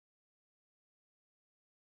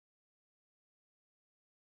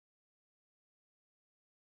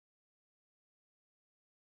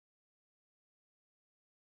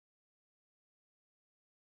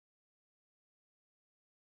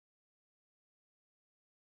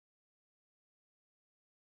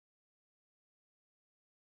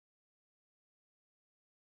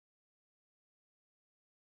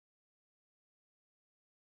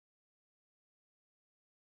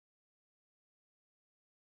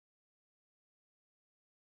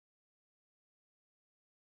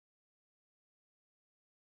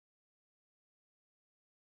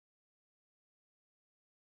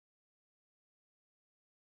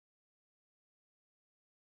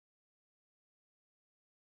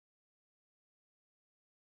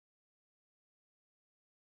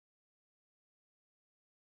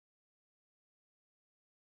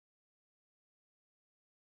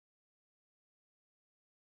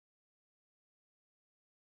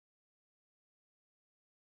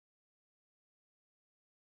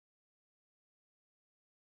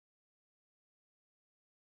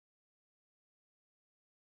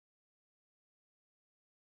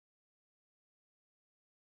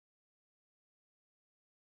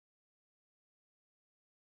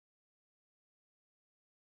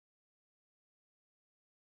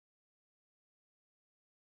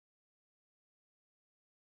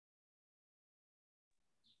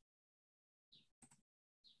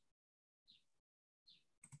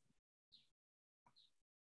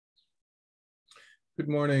Good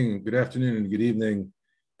morning, good afternoon, and good evening,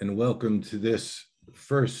 and welcome to this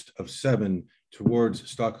first of 7 Towards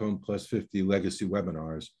Stockholm+50 Legacy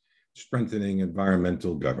Webinars, Strengthening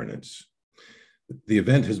Environmental Governance. The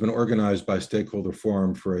event has been organized by Stakeholder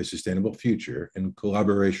Forum for a Sustainable Future in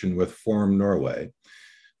collaboration with ForUM Norway,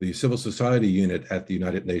 the civil society unit at the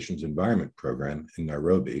United Nations Environment Program in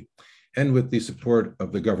Nairobi, and with the support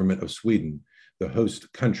of the government of Sweden, the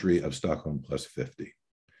host country of Stockholm+50.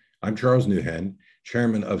 I'm Charles Newhan,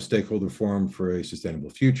 Chairman of Stakeholder Forum for a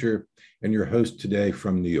Sustainable Future, and your host today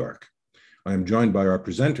from New York. I am joined by our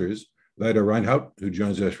presenters, Leida Reinhout, who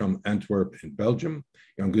joins us from Antwerp in Belgium,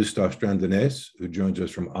 Jan Gustav Strandenes, who joins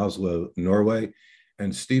us from Oslo, Norway,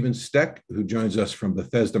 and Stephen Steck, who joins us from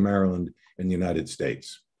Bethesda, Maryland in the United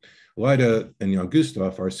States. Leida and Jan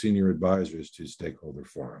Gustav are senior advisors to Stakeholder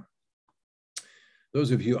Forum.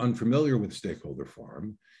 Those of you unfamiliar with Stakeholder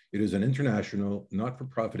Forum, it is an international,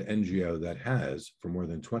 not-for-profit NGO that has, for more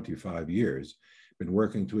than 25 years, been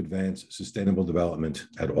working to advance sustainable development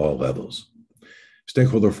at all levels.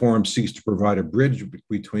 Stakeholder Forum seeks to provide a bridge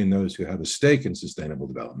between those who have a stake in sustainable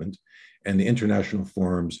development and the international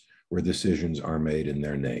forums where decisions are made in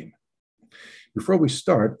their name. Before we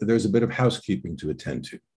start, there's a bit of housekeeping to attend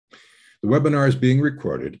to. The webinar is being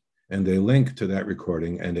recorded, and a link to that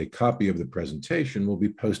recording and a copy of the presentation will be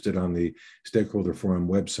posted on the Stakeholder Forum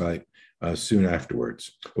website soon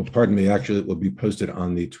afterwards. Well, pardon me, actually it will be posted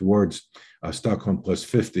on the Towards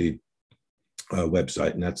Stockholm+50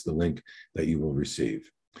 website, and that's the link that you will receive.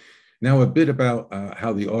 Now a bit about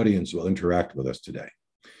how the audience will interact with us today.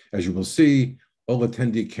 As you will see, all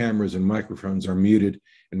attendee cameras and microphones are muted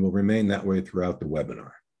and will remain that way throughout the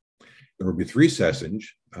webinar. There will be 3 sessions,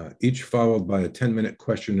 each followed by a 10-minute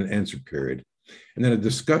question and answer period, and then a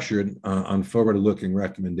discussion on forward-looking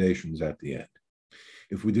recommendations at the end.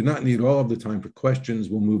 If we do not need all of the time for questions,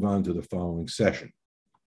 we'll move on to the following session.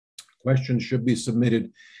 Questions should be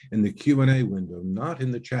submitted in the Q&A window, not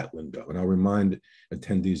in the chat window, and I'll remind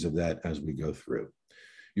attendees of that as we go through.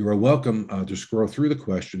 You are welcome to scroll through the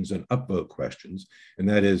questions and upvote questions, and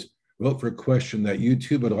that is, vote for a question that you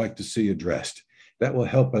too would like to see addressed. That will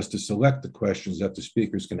help us to select the questions that the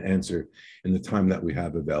speakers can answer in the time that we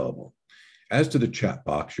have available. As to the chat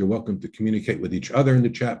box, you're welcome to communicate with each other in the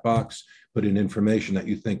chat box, put in information that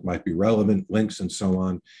you think might be relevant, links and so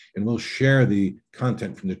on, and we'll share the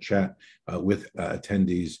content from the chat with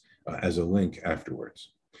attendees as a link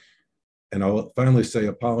afterwards. And I'll finally say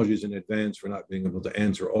apologies in advance for not being able to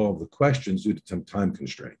answer all of the questions due to some time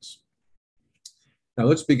constraints. Now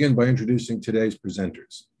let's begin by introducing today's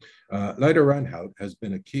presenters. Leida Reinhout has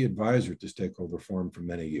been a key advisor to Stakeholder Forum for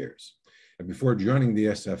many years. And before joining the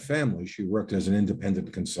SF family, she worked as an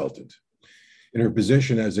independent consultant. In her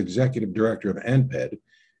position as Executive Director of ANPED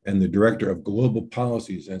and the Director of Global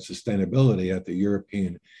Policies and Sustainability at the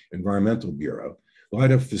European Environmental Bureau,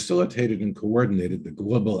 Leida facilitated and coordinated the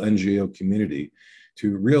global NGO community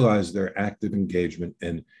to realize their active engagement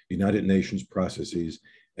in United Nations processes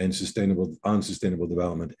and sustainable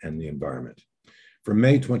development and the environment. From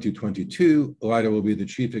May 2022, Leida will be the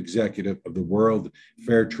Chief Executive of the World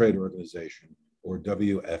Fair Trade Organization, or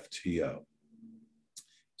WFTO.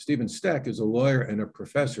 Stephen Steck is a lawyer and a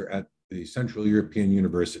professor at the Central European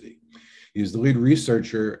University. He is the lead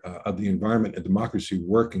researcher of the Environment and Democracy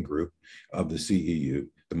Working Group of the CEU,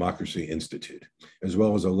 Democracy Institute, as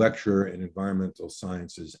well as a lecturer in environmental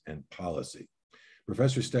sciences and policy.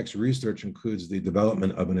 Professor Steck's research includes the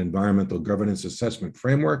development of an environmental governance assessment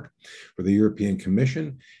framework for the European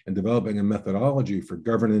Commission and developing a methodology for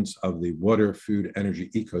governance of the water, food, energy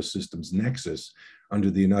ecosystems nexus under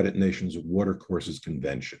the United Nations Watercourses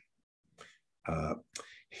Convention.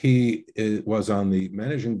 He was on the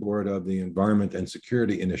managing board of the Environment and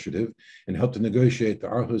Security Initiative and helped to negotiate the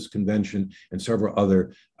Aarhus Convention and several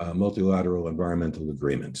other multilateral environmental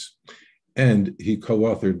agreements. And he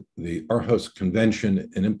co-authored the Aarhus Convention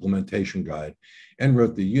and Implementation Guide and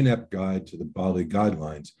wrote the UNEP Guide to the Bali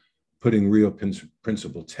Guidelines, putting Rio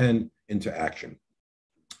Principle 10 into action.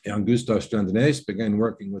 Jan Gustav Strandenes began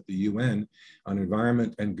working with the UN on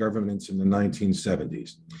environment and governance in the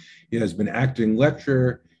 1970s. He has been actively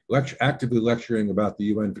lecturing about the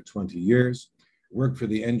UN for 20 years, worked for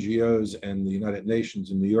the NGOs and the United Nations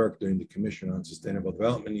in New York during the Commission on Sustainable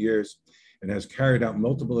Development years, and has carried out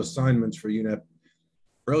multiple assignments for UNEP.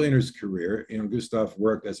 Early in his career, Jan Gustav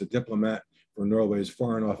worked as a diplomat for Norway's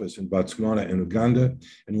Foreign Office in Botswana and Uganda,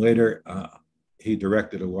 and later he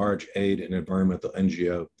directed a large aid and environmental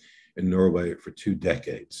NGO in Norway for 2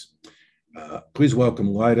 decades. Please welcome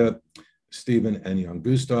Leida, Stephen, and Jan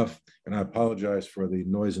Gustav, and I apologize for the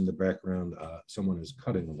noise in the background. Someone is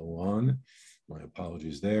cutting the lawn. My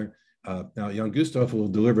apologies there. Now, Jan Gustav will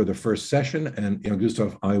deliver the first session, and Jan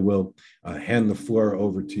Gustav, I will hand the floor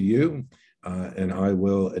over to you, and I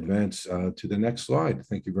will advance to the next slide.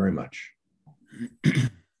 Thank you very much.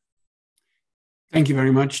 Thank you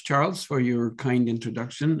very much, Charles, for your kind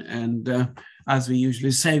introduction. And as we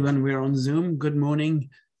usually say when we're on Zoom, good morning,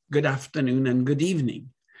 good afternoon, and good evening.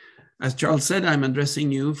 As Charles said, I'm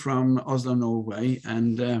addressing you from Oslo, Norway,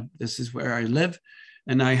 and this is where I live.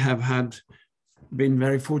 And I have been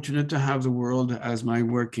very fortunate to have the world as my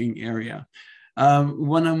working area.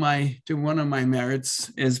 One of my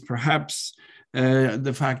merits is perhaps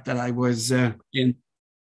the fact that I was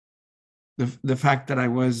the fact that I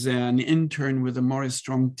was an intern with the Morris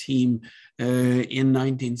Strong team in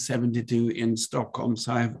 1972 in Stockholm.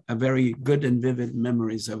 So I have a very good and vivid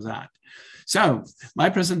memories of that. So my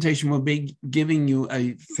presentation will be giving you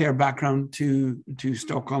a fair background to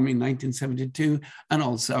Stockholm in 1972 and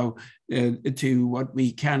also to what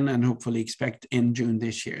we can and hopefully expect in June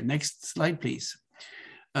this year. Next slide, please.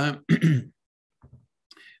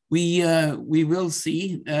 We will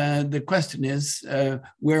see, the question is,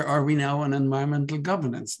 where are we now on environmental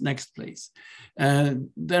governance? Next, please.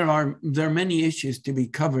 There are many issues to be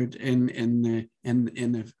covered in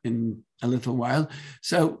a little while.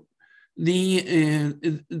 So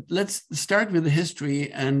let's start with the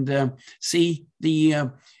history and see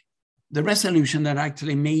the resolution that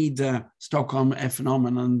actually made Stockholm a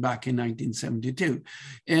phenomenon back in 1972.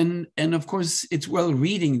 And of course, it's well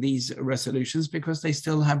reading these resolutions because they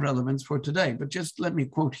still have relevance for today. But just let me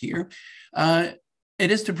quote here.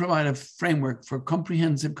 It is to provide a framework for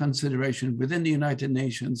comprehensive consideration within the United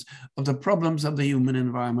Nations of the problems of the human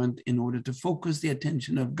environment in order to focus the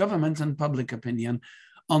attention of governments and public opinion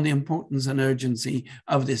on the importance and urgency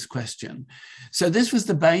of this question. So this was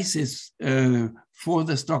the basis for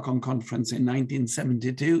the Stockholm Conference in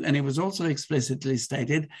 1972, and it was also explicitly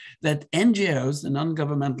stated that NGOs, the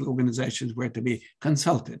non-governmental organizations, were to be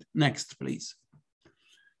consulted. Next, please.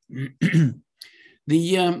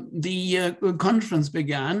 The conference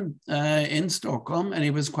began in Stockholm, and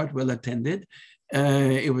it was quite well attended.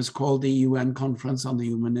 It was called the UN Conference on the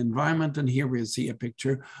Human Environment, and here we'll see a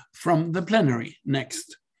picture from the plenary.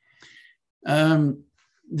 Next. Next,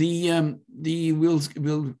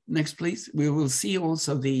 please. We will see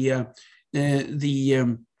also the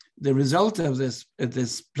result of this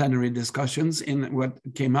plenary discussions in what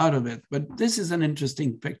came out of it. But this is an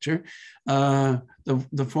interesting picture,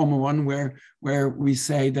 the former one where we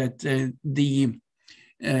say that the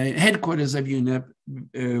headquarters of UNEP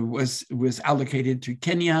was allocated to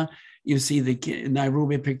Kenya. You see the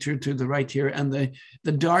Nairobi picture to the right here, and the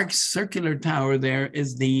dark circular tower there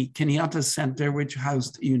is the Kenyatta Center, which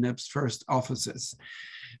housed UNEP's first offices.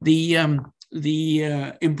 The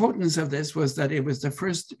importance of this was that it was the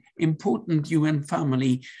first important UN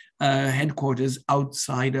family headquarters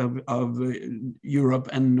outside of Europe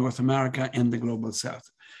and North America and the global South.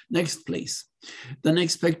 Next, please. The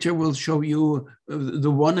next picture will show you the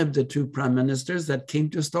one of the two prime ministers that came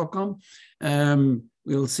to Stockholm.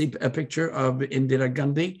 We'll see a picture of Indira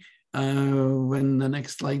Gandhi when the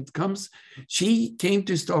next slide comes. She came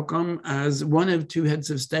to Stockholm as one of two heads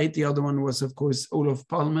of state. The other one was, of course, Olof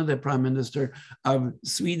Palme, the Prime Minister of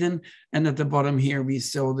Sweden. And at the bottom here, we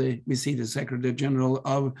see the Secretary General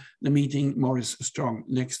of the meeting, Morris Strong.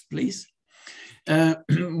 Next, please.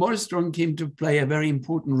 Morris Strong came to play a very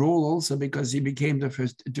important role also because he became the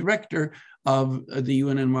first director of the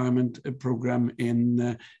UN Environment Program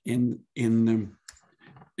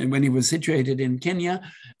when he was situated in Kenya,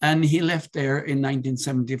 and he left there in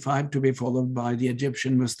 1975 to be followed by the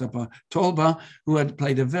Egyptian Mustafa Tolba, who had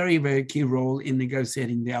played a very, very key role in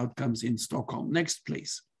negotiating the outcomes in Stockholm. Next,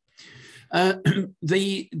 please. As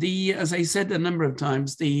I said a number of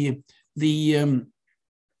times, the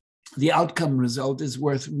outcome result is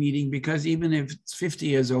worth reading because even if it's 50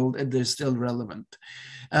 years old, it is still relevant.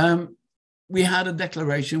 We had a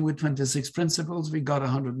declaration with 26 principles. We got a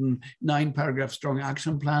 109 paragraph strong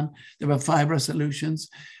action plan. There were 5 resolutions.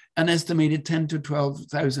 An estimated 10 to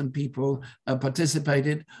 12,000 people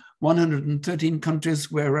participated. 113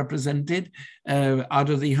 countries were represented out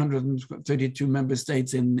of the 132 member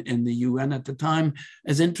states in the UN at the time.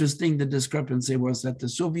 As interesting, the discrepancy was that the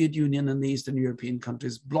Soviet Union and the Eastern European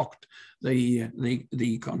countries blocked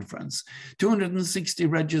the conference. 260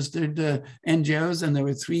 registered NGOs, and there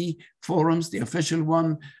were 3 forums, the official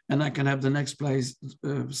one, and I can have the next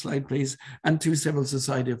slide, please, and 2 civil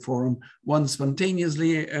society forum, one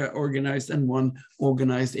spontaneously organized and one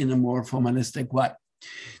organized in a more formalistic way.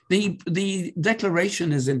 The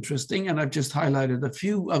declaration is interesting, and I've just highlighted a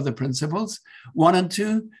few of the principles. 1 and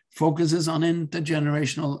 2 focuses on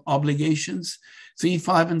intergenerational obligations. 3,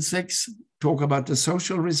 5, and 6 talk about the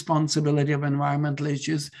social responsibility of environmental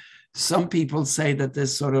issues. Some people say that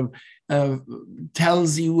this sort of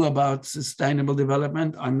tells you about sustainable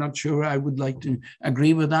development. I'm not sure I would like to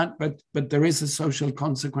agree with that, but there is a social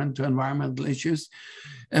consequence to environmental issues.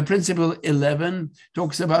 Principle 11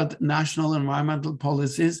 talks about national environmental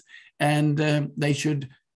policies, and they should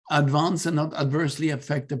advance and not adversely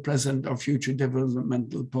affect the present or future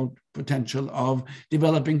developmental potential of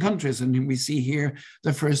developing countries. And we see here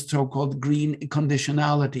the first so-called green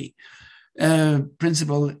conditionality.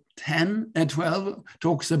 Principle 12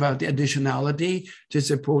 talks about the additionality to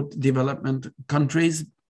support development countries,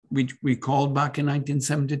 which we called back in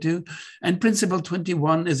 1972. And principle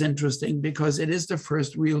 21 is interesting because it is the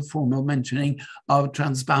first real formal mentioning of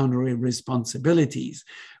transboundary responsibilities,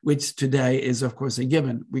 which today is, of course, a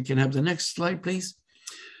given. We can have the next slide, please.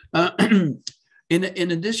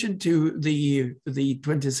 In addition to the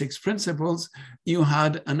 26 principles, you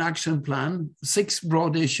had an action plan, 6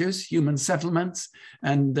 broad issues, human settlements,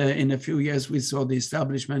 and in a few years we saw the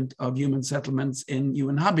establishment of human settlements in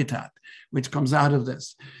UN Habitat, which comes out of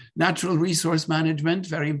this. Natural resource management,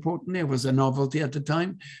 very important, it was a novelty at the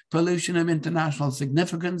time. Pollution of international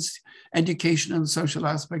significance, education and social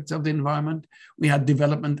aspects of the environment. We had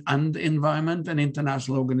development and environment and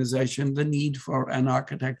international organization, the need for an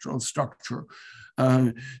architectural structure.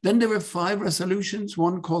 Then there were 5 resolutions,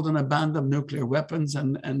 one called on a ban of nuclear weapons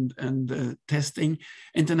and testing,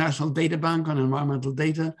 International Data Bank on environmental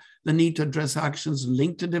data, the need to address actions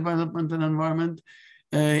linked to development and environment,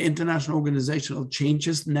 international organizational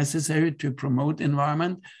changes necessary to promote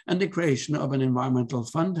environment, and the creation of an environmental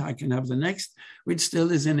fund. I can have the next, which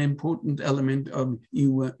still is an important element of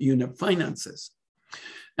UNEP finances.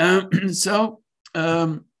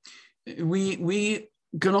 We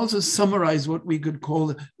can also summarize what we could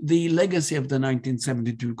call the legacy of the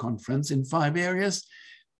 1972 conference in 5 areas.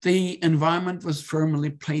 The environment was firmly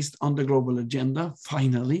placed on the global agenda,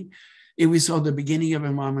 finally. We saw the beginning of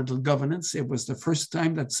environmental governance. It was the first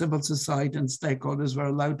time that civil society and stakeholders were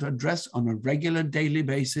allowed to address on a regular daily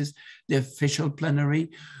basis the official plenary.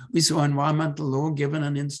 We saw environmental law given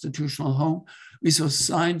an institutional home. We saw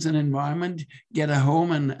science and environment get a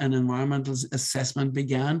home, and environmental assessment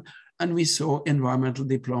began. And we saw environmental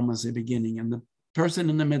diplomacy beginning. And the person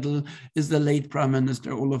in the middle is the late Prime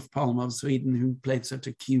Minister Olof Palme of Sweden, who played such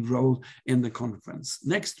a key role in the conference.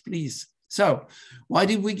 Next, please. So why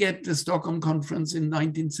did we get the Stockholm Conference in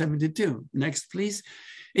 1972? Next, please.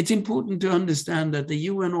 It's important to understand that the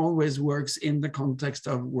UN always works in the context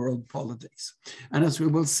of world politics. And as we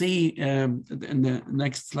will see in the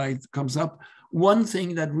next slide comes up, one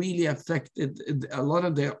thing that really affected a lot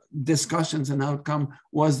of the discussions and outcome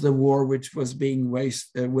was the war which was being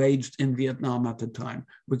waged in Vietnam at the time.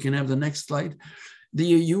 We can have the next slide. The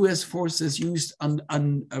US forces used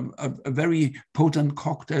a very potent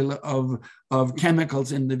cocktail of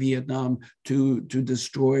chemicals in the Vietnam to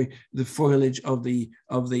destroy the foliage of the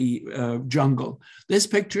jungle. This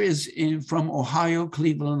picture is from Ohio,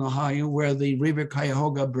 Cleveland, Ohio, where the river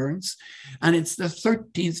Cuyahoga burns, and it's the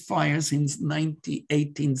 13th fire since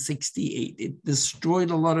 1868. It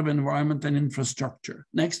destroyed a lot of environment and infrastructure.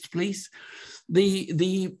 Next, please.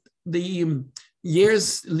 The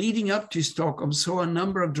years leading up to Stockholm saw a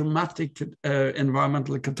number of dramatic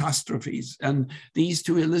environmental catastrophes, and these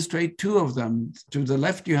two illustrate 2 of them. To the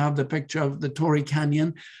left, you have the picture of the Torrey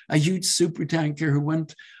Canyon, a huge supertanker who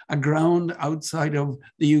went aground outside of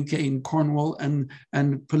the UK in Cornwall and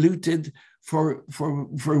polluted for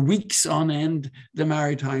weeks on end the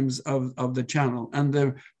maritimes of the channel. And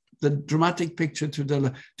the dramatic picture to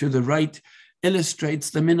the right illustrates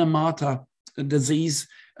the Minamata disease.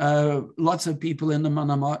 Lots of people in the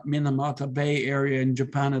Minamata Bay area in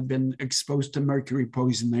Japan had been exposed to mercury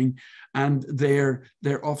poisoning, and their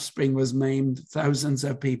offspring was maimed. Thousands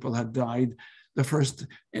of people had died. The first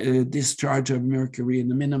discharge of mercury in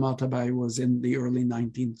the Minamata Bay was in the early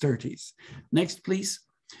 1930s. Next, please.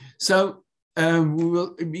 So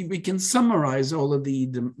we can summarize all of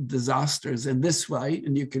the disasters in this way,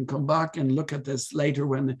 and you can come back and look at this later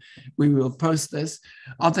when we will post this.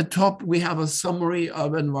 At the top, we have a summary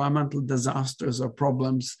of environmental disasters or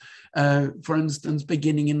problems. For instance,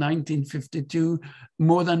 beginning in 1952,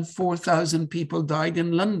 more than 4,000 people died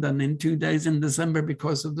in London in 2 days in December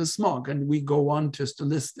because of the smog. And we go on just to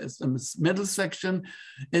list this. The middle section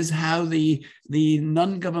is how the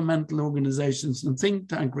non-governmental organizations and think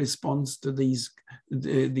tank response to these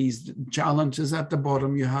these challenges. At the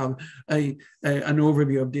bottom, you have an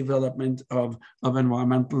overview of development of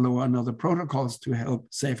environmental law and other protocols to help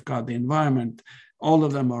safeguard the environment. All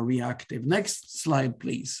of them are reactive. Next slide,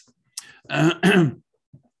 please.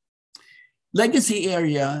 Legacy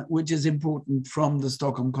area, which is important from the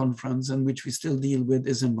Stockholm Conference and which we still deal with,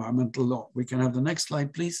 is environmental law. We can have the next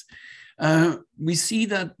slide, please. We see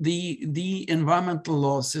that the environmental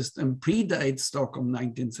law system predates Stockholm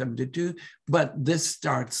 1972, but this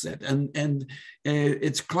starts it. And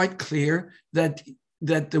it's quite clear that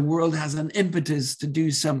the world has an impetus to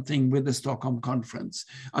do something with the Stockholm Conference.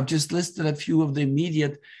 I've just listed a few of the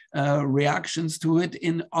immediate reactions to it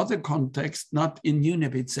in other contexts, not in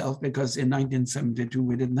UNEP itself, because in 1972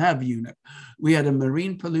 we didn't have UNEP. We had a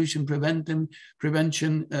marine pollution prevention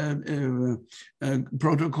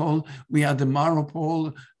protocol. We had the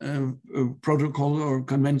Marpol protocol or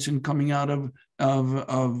convention coming out of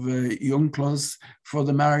UNCLOS for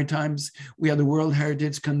the Maritimes. We had the World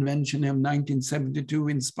Heritage Convention in 1972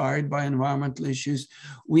 inspired by environmental issues.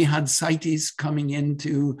 We had CITES coming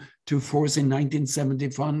into force in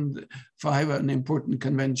 1975, an important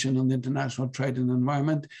convention on international trade and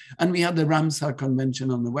environment. And we had the Ramsar Convention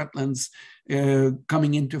on the wetlands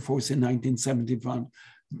coming into force in 1971.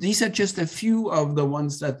 These are just a few of the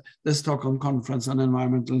ones that the Stockholm Conference on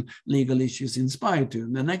Environmental Legal Issues inspired to.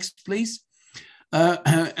 The next, please.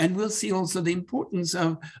 And we'll see also the importance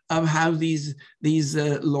of how these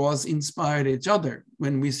laws inspired each other.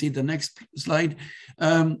 When we see the next slide,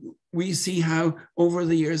 we see how over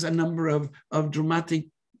the years a number of dramatic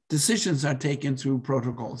decisions are taken through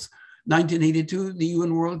protocols. 1982, the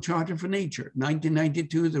UN World Charter for Nature.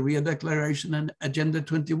 1992, the Rio Declaration and Agenda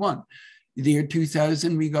 21. The year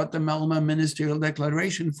 2000, we got the Malmö Ministerial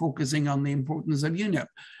Declaration focusing on the importance of UNEP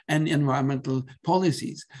and environmental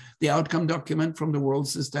policies. The outcome document from the World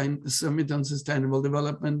Summit on Sustainable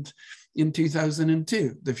Development in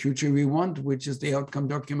 2002. The Future We Want, which is the outcome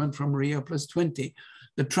document from Rio +20.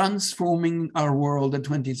 The Transforming Our World, the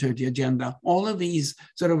 2030 Agenda. All of these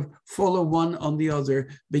sort of follow one on the other,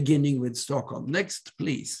 beginning with Stockholm. Next,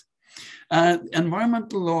 please.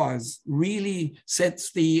 Environmental laws really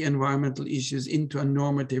sets the environmental issues into a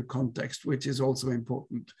normative context, which is also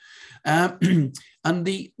important. And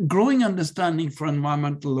the growing understanding for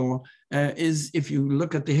environmental law is, if you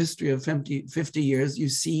look at the history of 50 years, you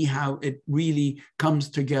see how it really comes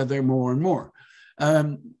together more and more.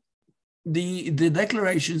 The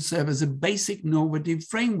declarations serve as a basic normative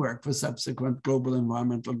framework for subsequent global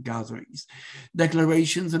environmental gatherings.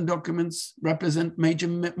 Declarations and documents represent major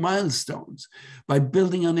milestones. By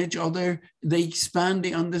building on each other, they expand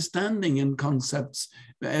the understanding and concepts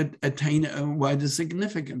attain a wider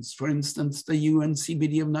significance. For instance, the UN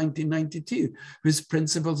CBD of 1992, whose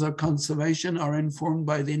principles of conservation are informed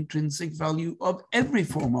by the intrinsic value of every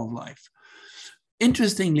form of life.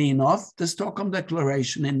 Interestingly enough, the Stockholm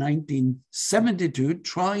Declaration in 1972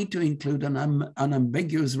 tried to include an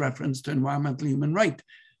unambiguous reference to environmental human right.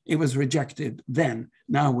 It was rejected then.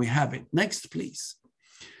 Now we have it. Next, please.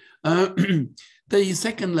 The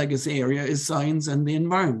second legacy area is science and the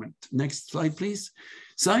environment. Next slide, please.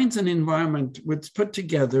 Science and environment was put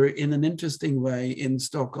together in an interesting way in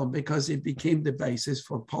Stockholm because it became the basis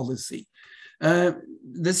for policy.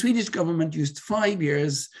 The Swedish government used 5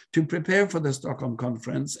 years to prepare for the Stockholm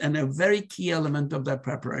Conference, and a very key element of that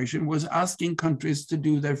preparation was asking countries to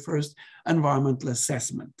do their first environmental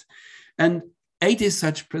assessment. And 80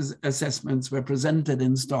 such assessments were presented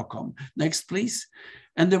in Stockholm. Next, please.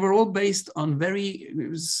 And they were all based on very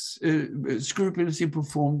scrupulously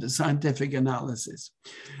performed scientific analysis.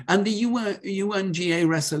 And the UNGA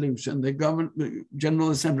resolution, the General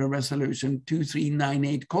Assembly resolution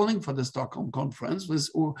 2398, calling for the Stockholm Conference,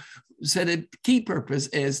 said a key purpose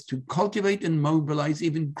is to cultivate and mobilize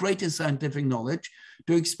even greater scientific knowledge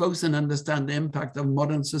to expose and understand the impact of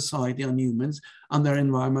modern society on humans and their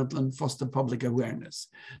environment and foster public awareness.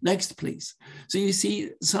 Next, please. So you see,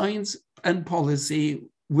 science and policy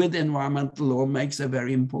with environmental law makes a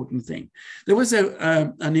very important thing. There was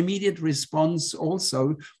an immediate response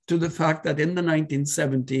also to the fact that in the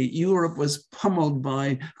 1970s, Europe was pummeled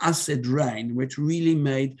by acid rain, which really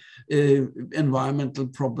made environmental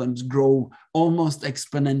problems grow almost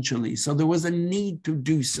exponentially. So there was a need to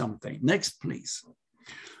do something. Next, please.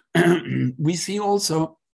 We see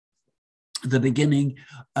also the beginning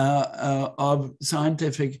of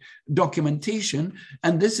scientific documentation.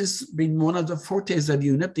 And this has been one of the fortes of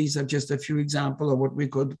UNEP. These are just a few examples of what we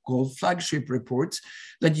could call flagship reports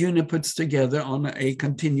that UNEP puts together on a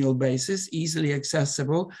continual basis, easily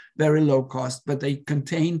accessible, very low cost, but they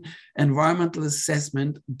contain environmental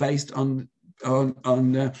assessment based on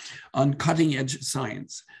on cutting edge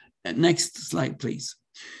science. Next slide, please.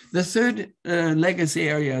 The third legacy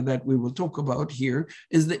area that we will talk about here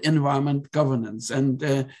is the environment governance. And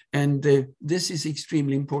this is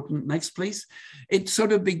extremely important. Next, please. It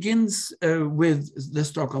sort of begins with the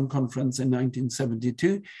Stockholm Conference in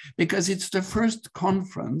 1972, because it's the first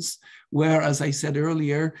conference where, as I said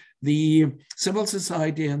earlier, the civil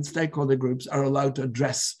society and stakeholder groups are allowed to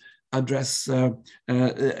address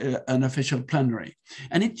an official plenary.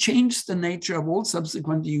 And it changed the nature of all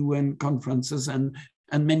subsequent UN conferences and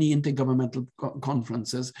many intergovernmental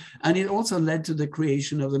conferences. And it also led to the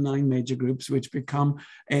creation of the 9 major groups, which become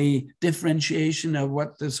a differentiation of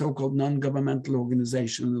what the so-called non-governmental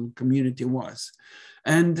organizational community was.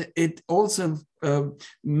 And it also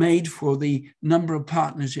made for the number of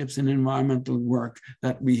partnerships in environmental work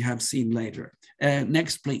that we have seen later.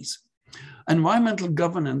 Next, please. Environmental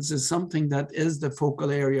governance is something that is the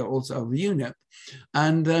focal area also of UNEP.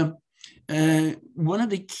 And one of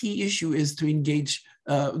the key issues is to engage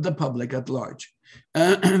the public at large.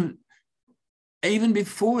 Even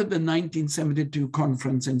before the 1972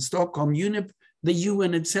 conference in Stockholm, UNEP, the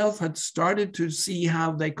UN itself had started to see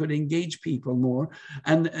how they could engage people more.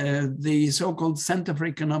 And the so-called Center for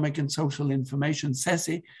Economic and Social Information,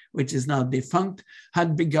 CESI, which is now defunct,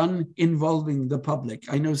 had begun involving the public.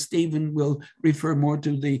 I know Stephen will refer more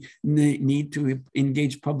to the need to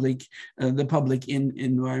engage the public in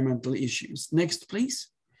environmental issues. Next, please.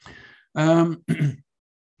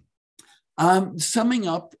 Summing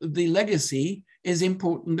up the legacy is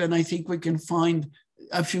important, and I think we can find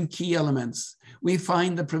a few key elements. We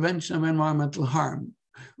find the prevention of environmental harm,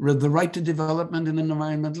 the right to development in an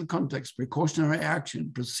environmental context, precautionary action,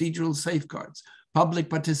 procedural safeguards, public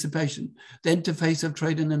participation, the interface of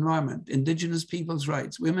trade and environment, indigenous people's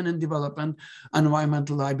rights, women in development,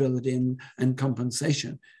 environmental liability and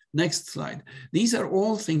compensation. Next slide. These are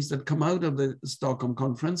all things that come out of the Stockholm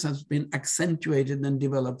Conference, has been accentuated and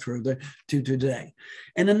developed further to today.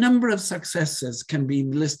 And a number of successes can be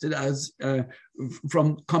listed as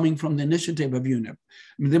coming from the initiative of UNEP.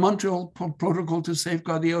 The Montreal Protocol to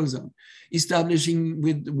safeguard the ozone, establishing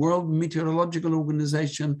with the World Meteorological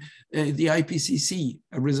Organization, the IPCC,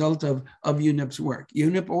 a result of UNEP's work.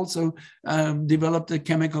 UNEP also developed the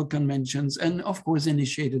chemical conventions and of course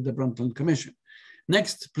initiated the Brundtland Commission.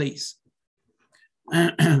 Next, please.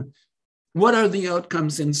 What are the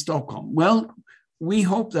outcomes in Stockholm? Well, we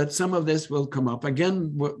hope that some of this will come up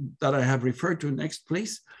again, that I have referred to. Next,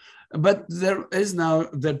 please. But there is now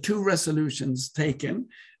the 2 resolutions taken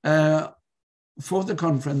for the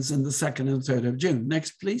conference in the 2nd and 3rd of June.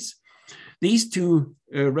 Next, please. These 2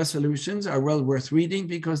 resolutions are well worth reading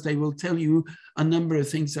because they will tell you a number of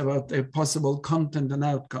things about the possible content and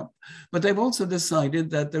outcome. But they've also decided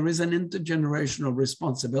that there is an intergenerational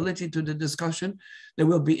responsibility to the discussion. There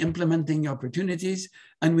will be implementing opportunities,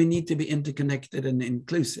 and we need to be interconnected and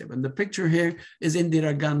inclusive. And the picture here is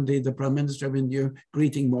Indira Gandhi, the Prime Minister of India,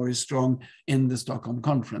 greeting Maurice Strong in the Stockholm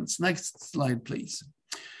Conference. Next slide, please.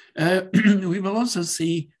 We will also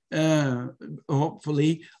see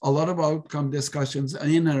hopefully a lot of outcome discussions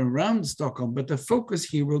in and around Stockholm, but the focus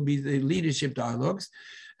here will be the leadership dialogues,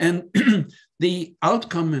 and the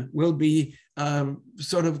outcome will be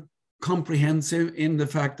sort of comprehensive in the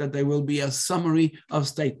fact that there will be a summary of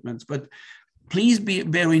statements. But please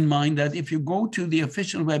bear in mind that if you go to the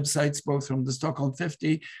official websites, both from the Stockholm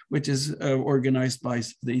 50, which is organized by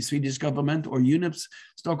the Swedish government, or UNEP's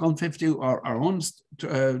Stockholm 50, or our own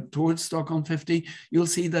Towards Stockholm 50, you'll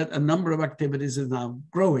see that a number of activities is now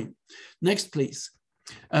growing. Next, please.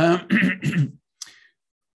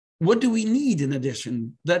 What do we need in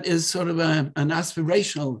addition? That is sort of an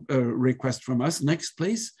aspirational request from us. Next,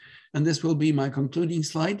 please. And this will be my concluding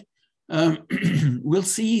slide. We'll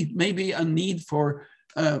see maybe a need for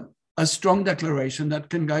a strong declaration that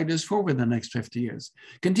can guide us forward the next 50 years.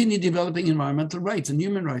 Continue developing environmental rights and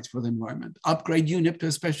human rights for the environment. Upgrade UNEP to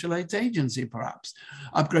a specialized agency, perhaps.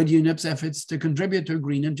 Upgrade UNEP's efforts to contribute to a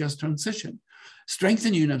green and just transition.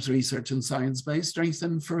 Strengthen UNEP's research and science base,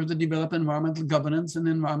 strengthen further develop environmental governance and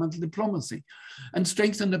environmental diplomacy, and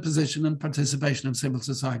strengthen the position and participation of civil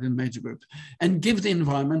society and major groups, and give the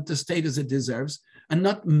environment the status it deserves, and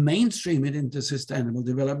not mainstream it into sustainable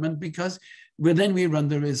development, because then we run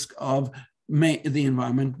the risk of the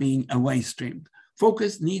environment being a waste stream.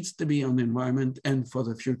 Focus needs to be on the environment and for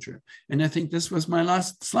the future. And I think this was my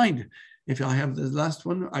last slide. If I have the last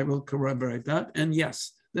one, I will corroborate that. And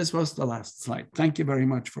yes, this was the last slide. Thank you very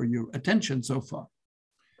much for your attention so far.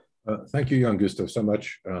 Thank you, Jan Gustav, so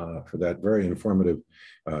much for that very informative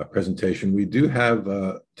presentation. We do have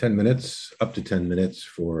 10 minutes, up to 10 minutes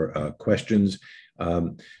for questions.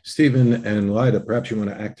 Stephen and Lida, perhaps you want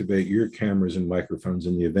to activate your cameras and microphones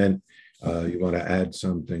in the event you want to add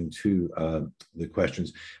something to the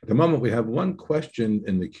questions. At the moment, we have one question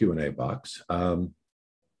in the Q&A box.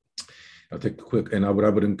 I'll take a quick, and what I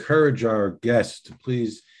would encourage our guests to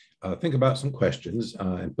please think about some questions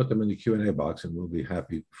and put them in the Q&A box, and we'll be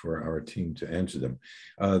happy for our team to answer them.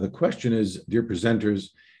 The question is, dear presenters,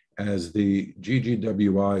 as the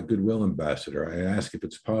GGWI Goodwill Ambassador, I ask if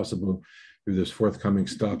it's possible through this forthcoming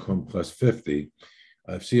Stockholm+50,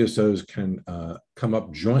 if CSOs can come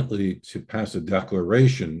up jointly to pass a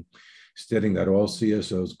declaration stating that all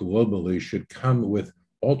CSOs globally should come with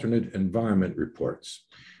alternate environment reports,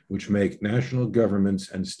 which make national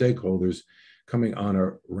governments and stakeholders coming on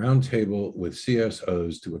a roundtable with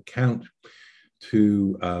CSOs to account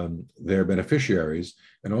to their beneficiaries,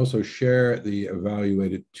 and also share the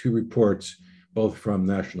evaluated two reports, both from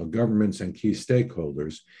national governments and key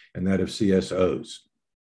stakeholders, and that of CSOs,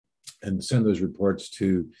 and send those reports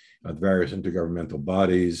to the various intergovernmental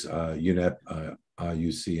bodies, UNEP,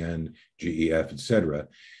 IUCN, GEF, et cetera,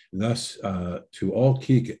 thus to all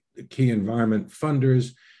key environment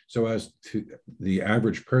funders, so as to the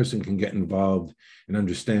average person can get involved and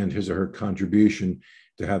understand his or her contribution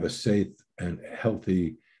to have a safe and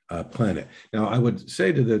healthy planet. Now, I would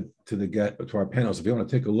say to our panelists, if you want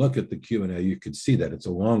to take a look at the Q&A, you could see that it's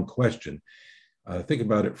a long question. Think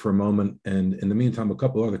about it for a moment, and in the meantime, a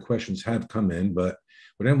couple other questions have come in, but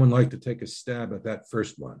would anyone like to take a stab at that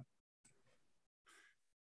first one?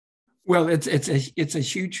 Well, it's a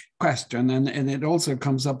huge question, and it also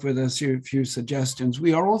comes up with a few suggestions.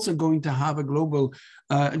 We are also going to have a global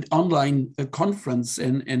online conference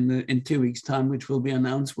in 2 weeks' time, which will be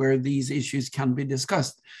announced, where these issues can be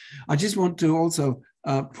discussed. I just want to also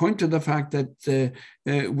point to the fact that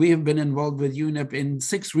we have been involved with UNEP in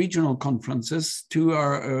 6 regional conferences. 2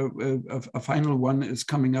 are a final one is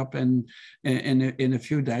coming up in a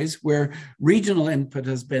few days, where regional input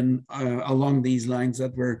has been along these lines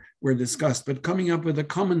that were discussed. But coming up with a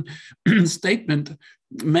common statement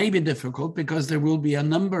may be difficult, because there will be a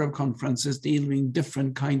number of conferences dealing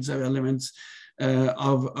different kinds of elements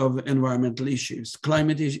of environmental issues.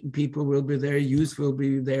 Climate people will be there, youth will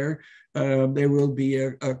be there. There will be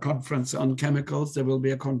a conference on chemicals. There will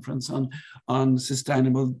be a conference on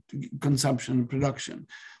sustainable consumption and production.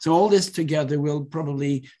 So all this together will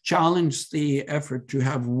probably challenge the effort to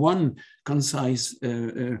have one concise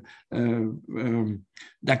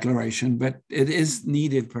declaration, but it is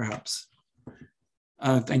needed perhaps.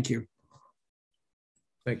 Thank you.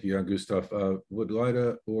 Thank you, Jan Gustav. Would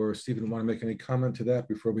Lida or Stephen want to make any comment to that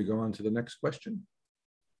before we go on to the next question?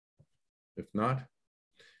 If not,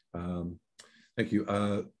 thank you.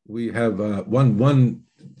 We have one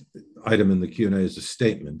item in the Q&A is a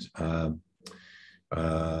statement.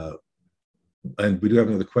 And we do have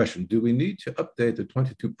another question. Do we need to update the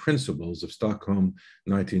 22 principles of Stockholm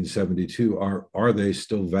 1972? Are they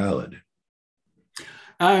still valid?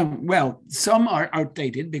 Well, some are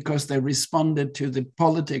outdated because they responded to the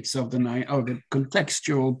politics of the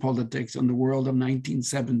contextual politics in the world of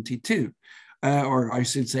 1972, or I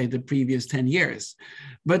should say the previous 10 years.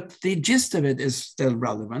 But the gist of it is still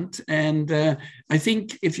relevant. And I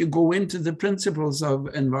think if you go into the principles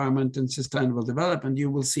of environment and sustainable development,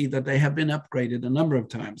 you will see that they have been upgraded a number of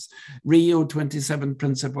times. Rio 27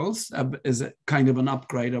 principles is a kind of an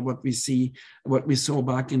upgrade of what we saw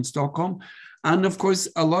back in Stockholm. And of course,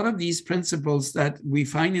 a lot of these principles that we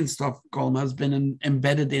find in Stockholm has been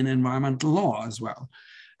embedded in environmental law as well.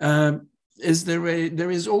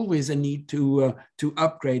 There is always a need to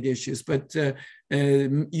upgrade issues, but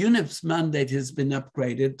UNEP's mandate has been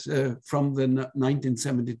upgraded from the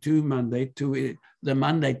 1972 mandate to the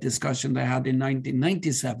mandate discussion they had in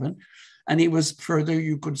 1997. And it was further,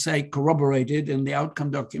 you could say, corroborated in the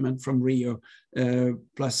outcome document from Rio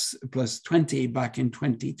plus 20 back in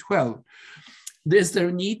 2012. Is there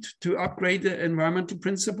a need to upgrade the environmental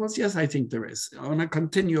principles? Yes, I think there is, on a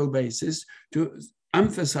continual basis, to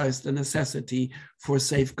emphasize the necessity for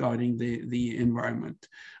safeguarding the environment.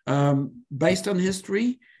 Based on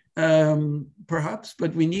history, perhaps,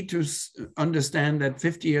 but we need to understand that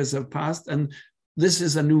 50 years have passed, and this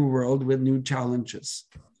is a new world with new challenges.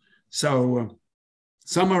 So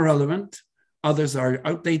some are relevant, others are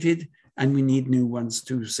outdated, and we need new ones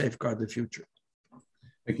to safeguard the future.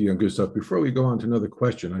 Thank you, Jan Gustav. Before we go on to another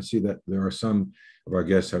question, I see that there are some of our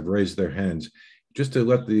guests have raised their hands. Just to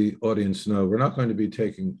let the audience know, we're not going to be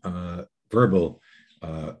taking verbal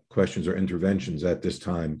questions or interventions at this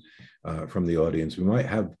time from the audience. We might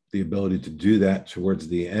have the ability to do that towards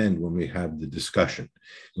the end when we have the discussion.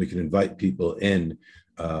 We can invite people in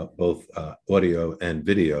both audio and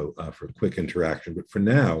video for quick interaction. But for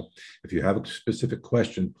now, if you have a specific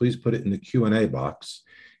question, please put it in the Q&A box.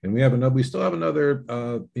 And we still have another,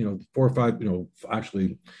 4 or 5,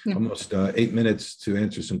 almost 8 minutes to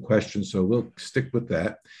answer some questions. So we'll stick with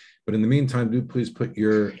that. But in the meantime, do please put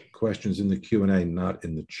your questions in the Q&A, not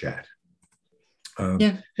in the chat.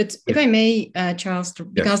 But if I may, Charles,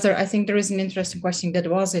 because I think there is an interesting question that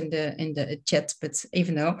was in the chat, but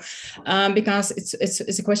even though, because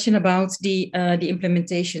it's a question about the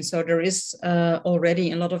implementation. So there is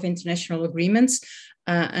already a lot of international agreements.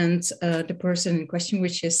 And the person in question,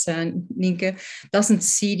 which is Nienke, doesn't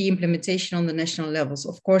see the implementation on the national levels.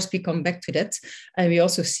 Of course, we come back to that. And we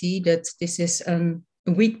also see that this is a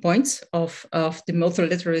weak point of the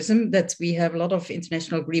multilateralism, that we have a lot of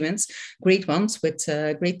international agreements, great ones with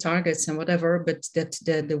great targets and whatever, but that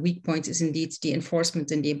the weak point is indeed the enforcement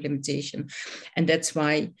and the implementation. And that's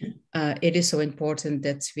why it is so important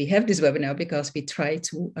that we have this webinar, because we try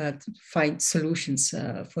to find solutions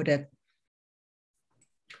for that.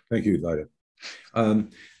 Thank you, Leida.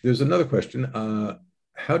 There's another question.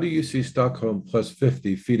 How do you see Stockholm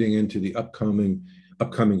 +50 feeding into the upcoming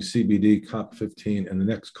CBD COP15 and the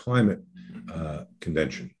next climate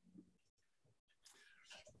convention?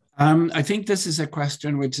 I think this is a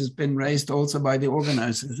question which has been raised also by the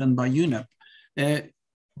organizers and by UNEP.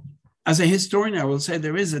 As a historian, I will say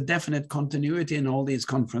there is a definite continuity in all these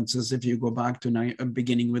conferences if you go back to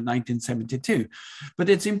beginning with 1972. But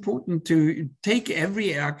it's important to take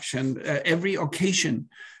every action, every occasion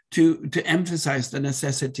to emphasize the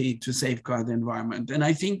necessity to safeguard the environment. And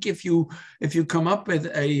I think if you come up with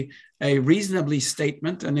a reasonably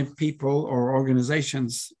statement, and if people or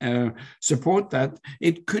organizations support that,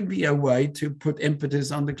 it could be a way to put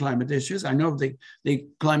impetus on the climate issues. I know the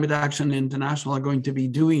Climate Action International are going to be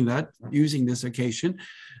doing that, using this occasion.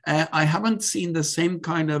 I haven't seen the same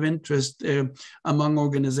kind of interest among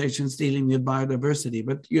organizations dealing with biodiversity.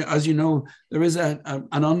 But as you know, there is an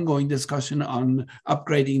ongoing discussion on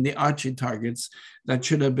upgrading the Archie targets that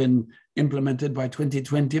should have been implemented by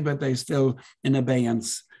 2020, but they're still in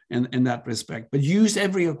abeyance in that respect. But use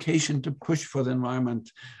every occasion to push for the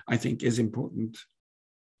environment, I think, is important.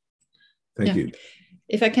 Thank you.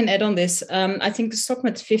 If I can add on this, I think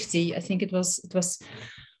Stockholm +50, I think it was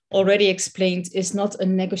already explained, is not a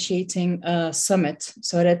negotiating summit.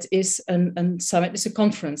 So that is a summit, it's a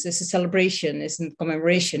conference, it's a celebration, it's a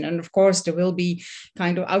commemoration. And of course, there will be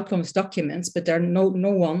kind of outcomes documents, but there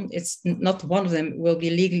are it's not one of them will be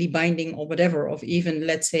legally binding or whatever, of even,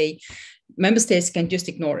 let's say, member states can just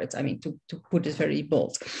ignore it. I mean, to put it very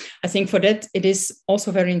bold. I think for that, it is also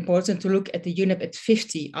very important to look at the UNEP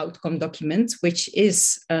 +50 outcome document, which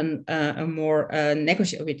is a more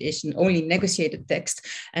only negotiated text.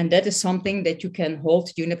 And that is something that you can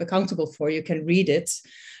hold UNEP accountable for. You can read it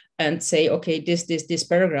and say, okay, this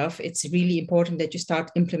paragraph, it's really important that you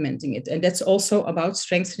start implementing it. And that's also about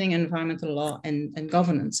strengthening environmental law and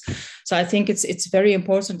governance. So I think it's very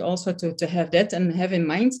important also to have that and have in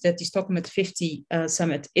mind that the Stockholm +50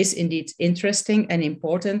 summit is indeed interesting and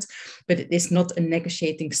important, but it is not a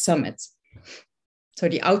negotiating summit. So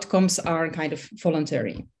the outcomes are kind of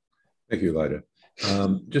voluntary. Thank you, Leida.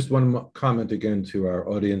 Just one comment again to our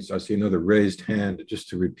audience. I see another raised hand. Just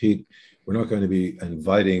to repeat, we're not going to be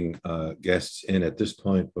inviting guests in at this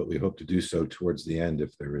point, but we hope to do so towards the end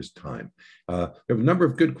if there is time. We have a number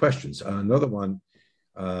of good questions. Another one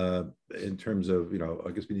in terms of,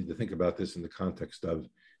 I guess we need to think about this in the context of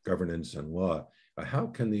governance and law. How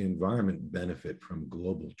can the environment benefit from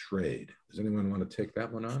global trade? Does anyone want to take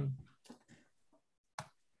that one on?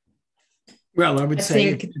 Well, I would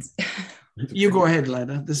say... You go ahead,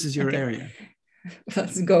 Leida. This is your area.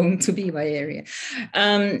 That's going to be my area.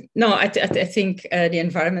 No, I think the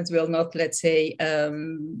environment will not, let's say,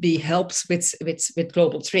 be helped with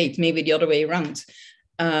global trade. Maybe the other way around.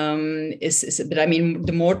 But I mean,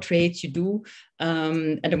 the more trade you do,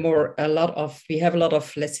 and the more we have a lot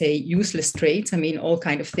of, let's say, useless trade. I mean, all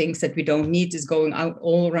kind of things that we don't need is going out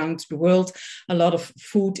all around the world. A lot of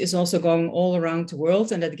food is also going all around the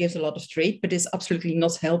world, and that gives a lot of trade, but it's absolutely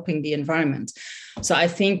not helping the environment. So I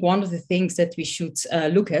think one of the things that we should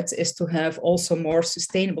look at is to have also more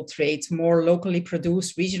sustainable trade, more locally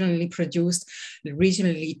produced, regionally traded,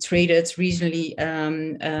 regionally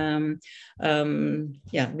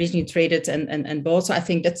traded and bought. So I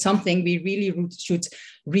think that's something we really should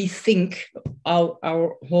rethink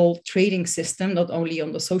our whole trading system, not only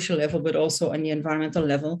on the social level, but also on the environmental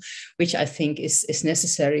level, which I think is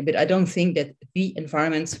necessary. But I don't think that the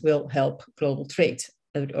environment will help global trade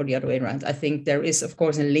or the other way around. I think there is, of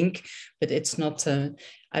course, a link, but it's not, they're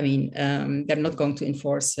not going to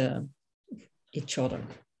enforce each other.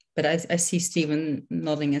 But I see Stephen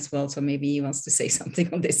nodding as well, so maybe he wants to say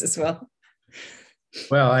something on this as well.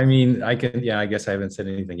 Well, I mean, I guess I haven't said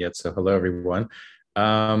anything yet. So hello, everyone.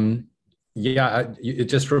 It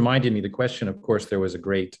just reminded me the question. Of course, there was a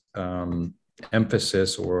great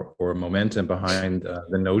emphasis or momentum behind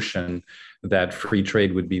the notion that free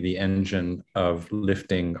trade would be the engine of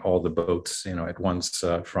lifting all the boats, at once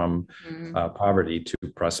from poverty to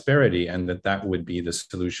prosperity, and that would be the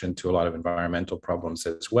solution to a lot of environmental problems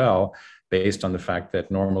as well, based on the fact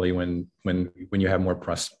that normally when you have more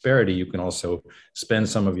prosperity, you can also spend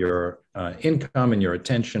some of your income and your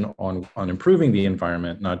attention on improving the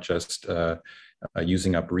environment, not just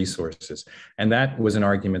using up resources. And that was an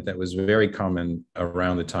argument that was very common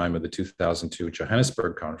around the time of the 2002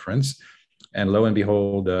 Johannesburg conference. And lo and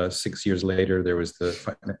behold, 6 years later, there was the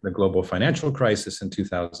global financial crisis in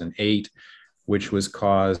 2008, which was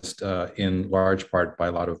caused in large part by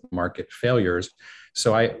a lot of market failures.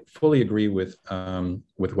 So I fully agree with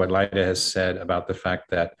what Leila has said about the fact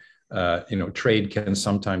that trade can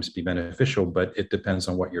sometimes be beneficial, but it depends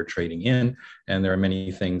on what you're trading in. And there are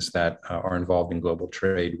many things that are involved in global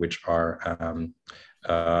trade which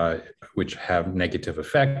have negative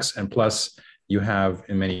effects. And plus, you have,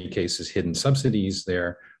 in many cases, hidden subsidies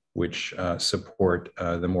there, which support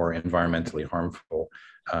the more environmentally harmful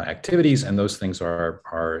activities. And those things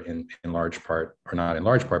are in large part, or not in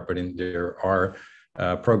large part, but there are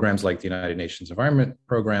programs like the United Nations Environment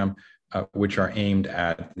Program, which are aimed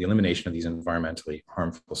at the elimination of these environmentally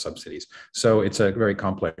harmful subsidies. So it's a very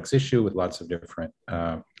complex issue with lots of different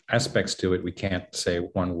aspects to it. We can't say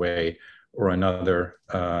one way or another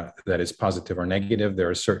that is positive or negative. There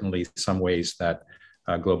are certainly some ways that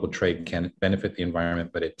global trade can benefit the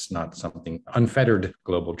environment, but it's not something, unfettered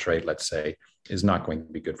global trade, let's say, is not going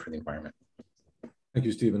to be good for the environment. Thank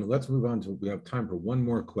you, Stephen. Let's move on to, we have time for one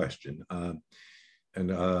more question.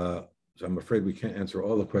 So I'm afraid we can't answer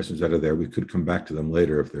all the questions that are there. We could come back to them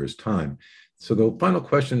later if there's time. So the final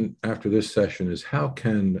question after this session is, how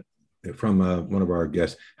can, from one of our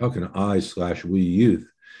guests, how can I/we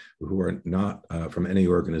youth who are not from any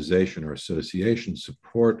organization or association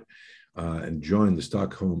support and join the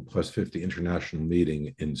Stockholm+50 International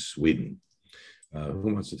Meeting in Sweden?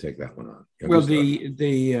 Who wants to take that one on? Well,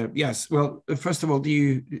 yes. Well, first of all,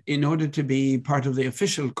 in order to be part of the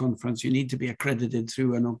official conference, you need to be accredited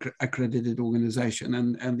through an accredited organization,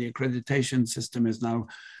 and the accreditation system is now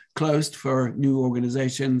closed for new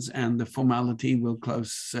organizations, and the formality will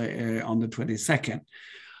close on the 22nd.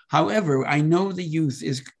 However, I know the youth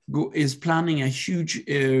is planning a huge,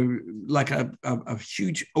 a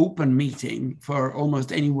huge open meeting for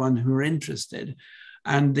almost anyone who are interested.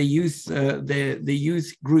 And the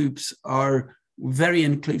youth groups are very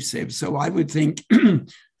inclusive. So I would think,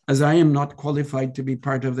 as I am not qualified to be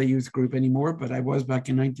part of the youth group anymore, but I was back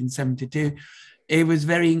in 1972, it was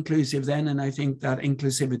very inclusive then. And I think that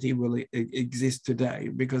inclusivity will exist today,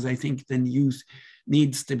 because I think the youth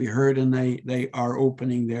needs to be heard, and they are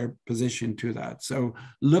opening their position to that. So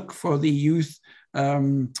look for the youth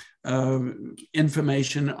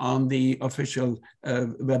information on the official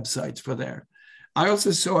websites for there. I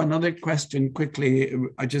also saw another question quickly.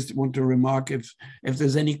 I just want to remark if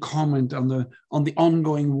there's any comment on the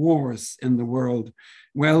ongoing wars in the world.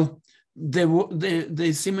 Well,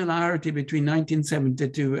 the similarity between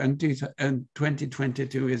 1972 and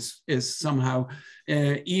 2022 is somehow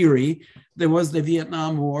eerie. There was the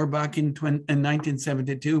Vietnam War back in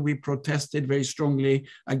 1972. We protested very strongly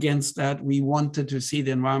against that. We wanted to see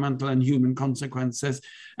the environmental and human consequences,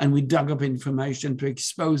 and we dug up information to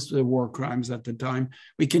expose the war crimes at the time.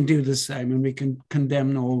 We can do the same, and we can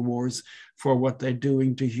condemn all wars for what they're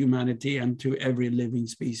doing to humanity and to every living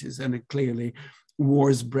species. And it clearly,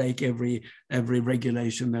 wars break every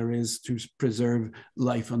regulation there is to preserve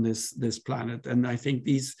life on this planet. And I think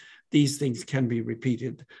these things can be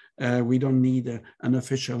repeated. We don't need an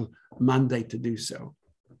official mandate to do so.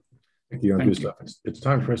 Thank you, Gustav. It's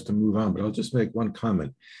time for us to move on, but I'll just make one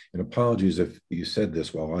comment. And apologies if you said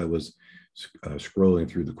this while I was scrolling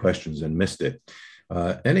through the questions and missed it.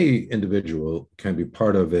 Any individual can be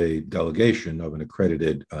part of a delegation of an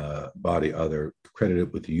accredited body, either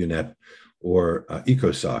accredited with the UNEP or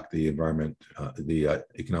ECOSOC, the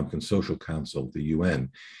Economic and Social Council, the UN.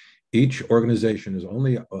 Each organization is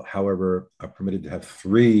only, however, permitted to have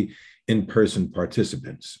 3 in-person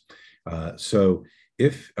participants. So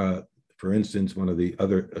if, for instance, one of the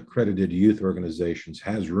other accredited youth organizations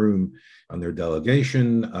has room on their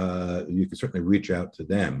delegation, you can certainly reach out to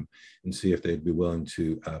them and see if they'd be willing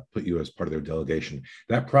to put you as part of their delegation.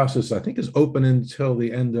 That process, I think, is open until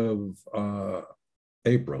the end of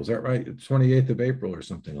April. Is that right? It's 28th of April or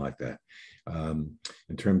something like that.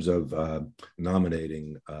 in terms of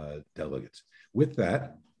nominating delegates. With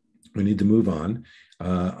that, we need to move on.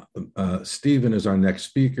 Stephen is our next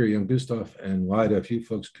speaker. Jan Gustav and Lyda, if you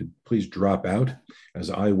folks could please drop out, as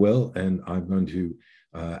I will, and I'm going to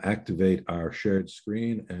activate our shared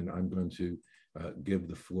screen, and I'm going to give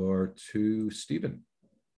the floor to Stephen.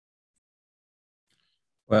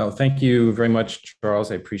 Well, thank you very much, Charles.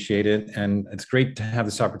 I appreciate it. And it's great to have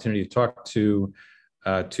this opportunity to talk to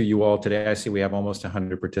you all today. I see we have almost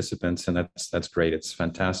 100 participants, and that's great. It's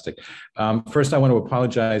fantastic. First, I want to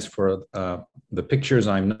apologize for the pictures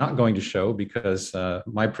I'm not going to show, because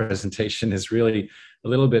my presentation is really a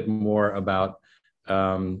little bit more about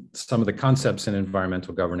some of the concepts in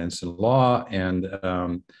environmental governance and law, and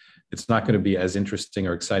it's not going to be as interesting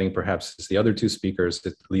or exciting perhaps as the other two speakers,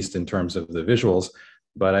 at least in terms of the visuals,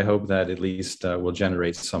 but I hope that at least will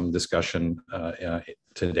generate some discussion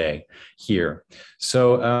today here.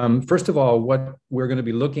 So first of all, what we're going to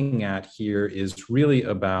be looking at here is really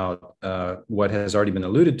about what has already been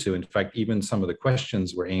alluded to. In fact, even some of the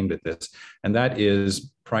questions were aimed at this, and that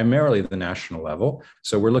is primarily the national level.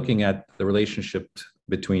 So we're looking at the relationship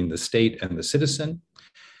between the state and the citizen.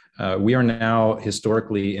 We are now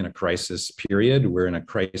historically in a crisis period. We're in a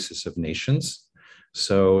crisis of nations.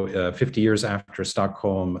 So 50 years after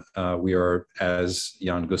Stockholm, we are, as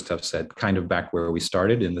Jan Gustav said, kind of back where we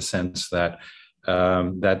started, in the sense that,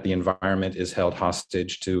 that the environment is held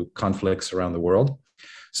hostage to conflicts around the world.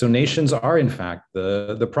 So nations are, in fact,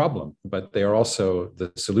 the problem, but they are also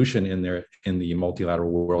the solution in the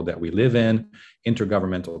multilateral world that we live in.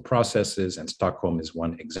 Intergovernmental processes, and Stockholm is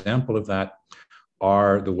one example of that,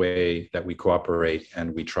 are the way that we cooperate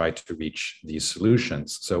and we try to reach these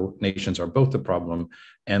solutions. So nations are both the problem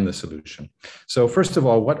and the solution. So first of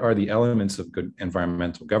all, what are the elements of good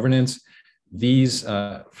environmental governance? These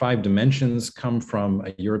 5 dimensions come from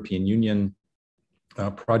a European Union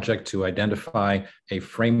project to identify a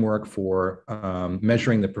framework for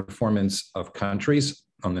measuring the performance of countries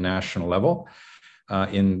on the national level.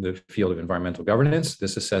 In the field of environmental governance.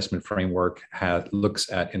 This assessment framework looks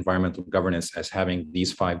at environmental governance as having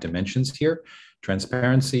these 5 dimensions here: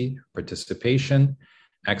 transparency, participation,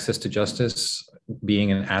 access to justice being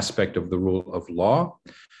an aspect of the rule of law,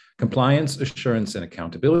 compliance, assurance, and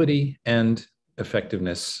accountability, and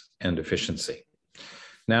effectiveness and efficiency.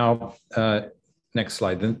 Now, next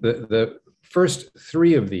slide. The first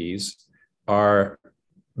 3 of these are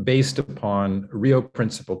based upon Rio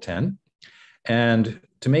Principle 10. And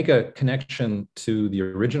to make a connection to the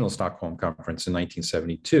original Stockholm Conference in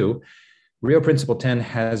 1972, Rio Principle 10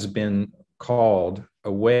 has been called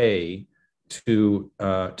a way to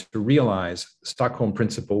realize Stockholm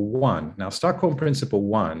Principle 1. Now, Stockholm Principle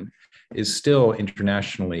 1 is still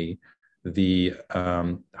internationally the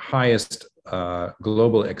highest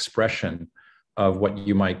global expression of what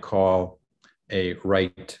you might call a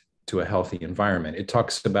right to a healthy environment. It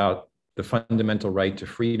talks about the fundamental right to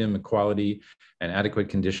freedom, equality, and adequate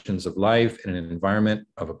conditions of life in an environment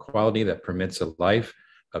of equality that permits a life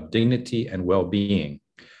of dignity and well-being.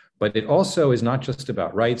 But it also is not just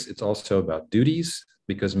about rights, it's also about duties,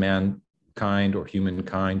 because mankind or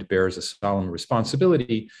humankind bears a solemn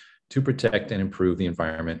responsibility to protect and improve the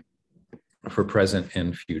environment for present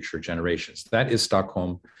and future generations. That is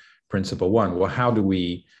Stockholm Principle 1. Well, how do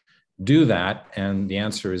we do that? And the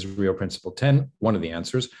answer is Rio Principle 10, one of the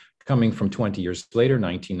answers, coming from 20 years later,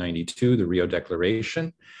 1992, the Rio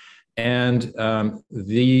Declaration. And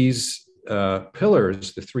these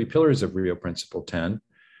pillars, the 3 pillars of Rio Principle 10,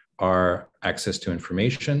 are access to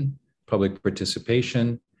information, public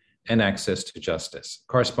participation, and access to justice,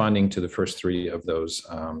 corresponding to the first 3 of those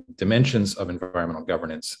dimensions of environmental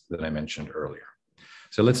governance that I mentioned earlier.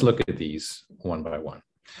 So let's look at these one by one.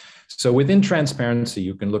 So within transparency,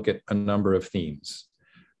 you can look at a number of themes.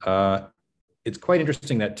 It's quite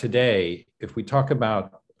interesting that today, if we talk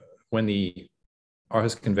about when the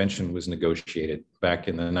Aarhus Convention was negotiated back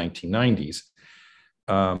in the 1990s,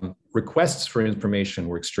 requests for information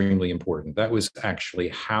were extremely important. That was actually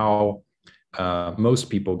how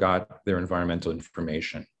most people got their environmental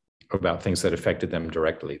information about things that affected them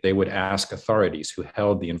directly. They would ask authorities who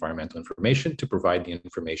held the environmental information to provide the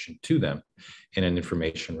information to them in an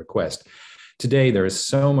information request. Today, there is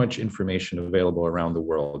so much information available around the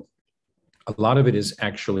world. A lot of it is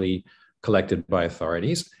actually collected by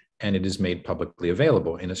authorities, and it is made publicly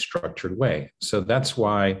available in a structured way. So that's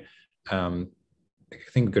why, I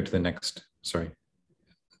think we go to the next slide.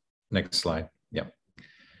 Yeah.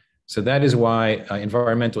 So that is why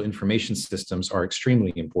environmental information systems are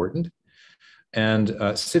extremely important.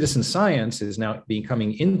 And citizen science is now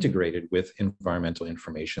becoming integrated with environmental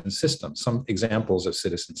information systems. Some examples of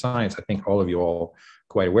citizen science, I think all of you all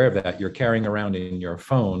quite aware of that. You're carrying around in your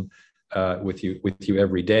phone with you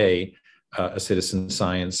every day a citizen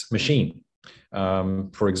science machine.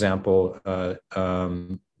 For example,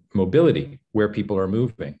 mobility, where people are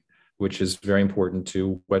moving, which is very important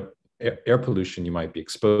to what air pollution you might be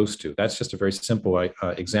exposed to. That's just a very simple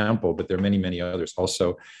example, but there are many, many others.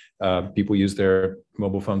 Also, people use their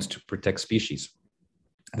mobile phones to protect species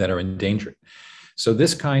that are endangered. So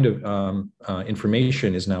this kind of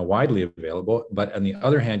information is now widely available, but on the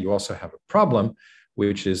other hand, you also have a problem,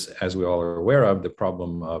 which is, as we all are aware of, the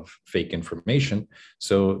problem of fake information.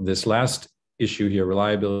 So this last issue here,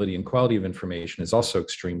 reliability and quality of information, is also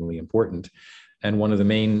extremely important. And one of the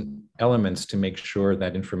main elements to make sure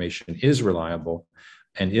that information is reliable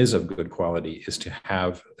and is of good quality is to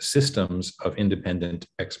have systems of independent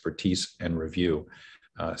expertise and review.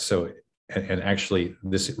 And actually,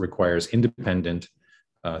 this requires independent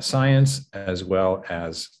science as well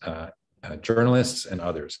as journalists and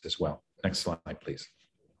others as well. Next slide, please.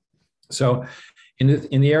 So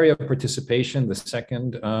in the area of participation, the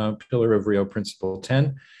second pillar of Rio Principle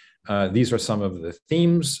 10, these are some of the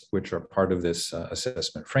themes which are part of this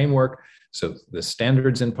assessment framework. So the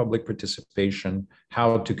standards in public participation,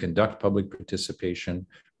 how to conduct public participation,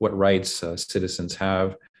 what rights citizens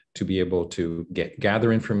have to be able to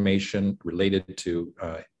gather information related to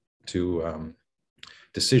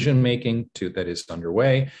decision-making that is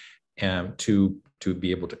underway, and to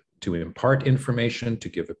be able to impart information, to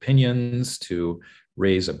give opinions, to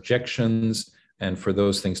raise objections, and for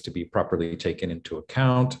those things to be properly taken into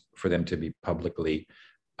account, for them to be publicly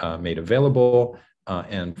made available,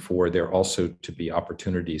 and for there also to be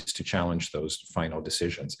opportunities to challenge those final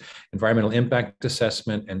decisions. Environmental impact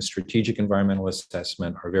assessment and strategic environmental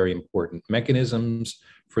assessment are very important mechanisms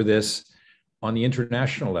for this. On the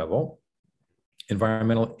international level,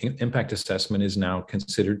 environmental impact assessment is now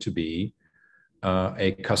considered to be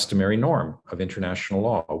a customary norm of international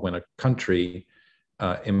law. When a country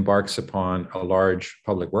embarks upon a large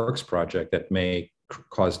public works project that may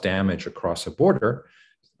cause damage across a border,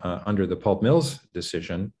 under the Pulp Mills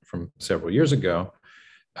decision from several years ago,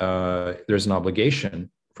 there's an obligation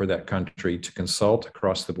for that country to consult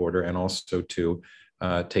across the border and also to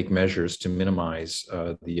take measures to minimize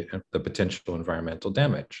the potential environmental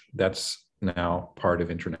damage. That's now part of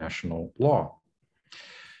international law.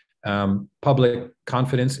 Public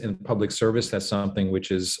confidence in public service, that's something which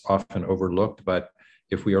is often overlooked, but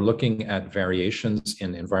if we are looking at variations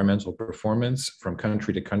in environmental performance from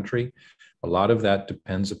country to country, a lot of that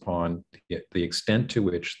depends upon the extent to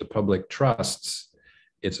which the public trusts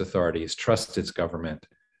its authorities, trusts its government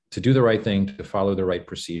to do the right thing, to follow the right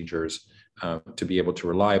procedures, to be able to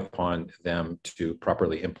rely upon them to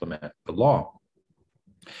properly implement the law.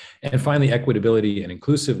 And finally, equitability and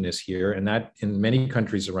inclusiveness here, and that in many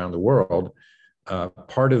countries around the world,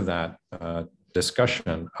 part of that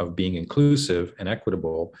discussion of being inclusive and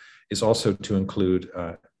equitable is also to include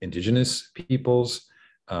indigenous peoples,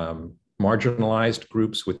 marginalized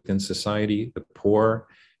groups within society, the poor,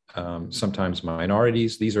 sometimes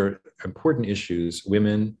minorities. These are important issues.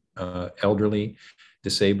 Women, elderly,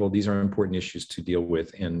 disabled, these are important issues to deal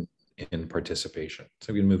with in participation.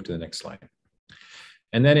 So we can move to the next slide.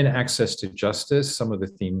 And then in access to justice, some of the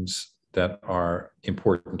themes that are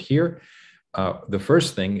important here. The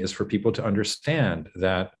first thing is for people to understand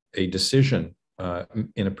that a decision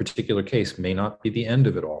in a particular case may not be the end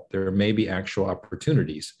of it all. There may be actual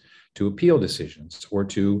opportunities to appeal decisions or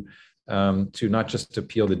to not just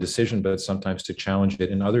appeal the decision, but sometimes to challenge it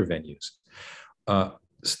in other venues.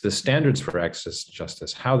 The standards for access to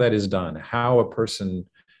justice, how that is done, how a person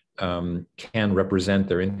can represent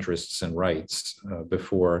their interests and rights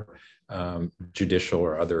before judicial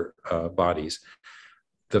or other bodies.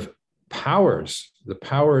 The powers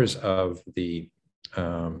of these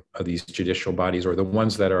judicial bodies, or the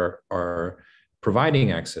ones that are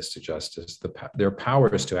providing access to justice, their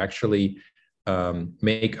powers to actually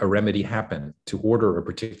make a remedy happen, to order a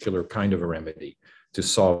particular kind of a remedy to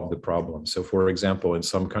solve the problem. So, for example, in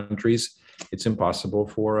some countries, it's impossible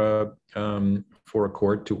for a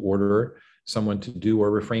court to order someone to do or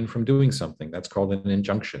refrain from doing something. That's called an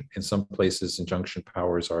injunction. In some places, injunction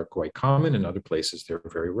powers are quite common. In other places, they're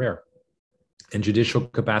very rare. And judicial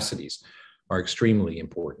capacities are extremely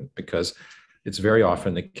important because it's very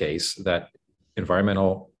often the case that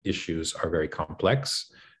environmental issues are very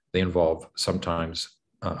complex. They involve sometimes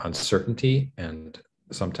uncertainty, and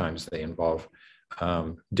sometimes they involve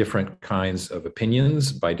different kinds of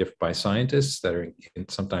opinions by scientists that are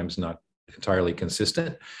sometimes not entirely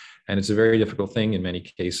consistent. And it's a very difficult thing in many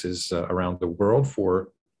cases around the world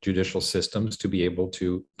for judicial systems to be able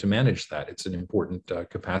to manage that. It's an important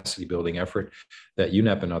capacity building effort that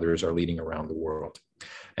UNEP and others are leading around the world.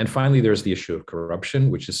 And finally, there's the issue of corruption,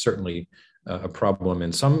 which is certainly a problem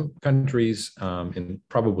in some countries, and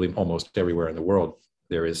probably almost everywhere in the world.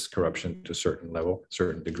 There is corruption to a certain level,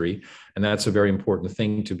 certain degree, and that's a very important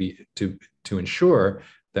thing to ensure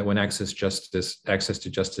that when access to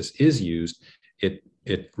justice is used,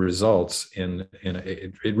 it results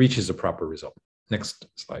it reaches a proper result. Next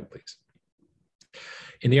slide, please.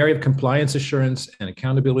 In the area of compliance assurance and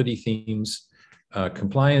accountability themes,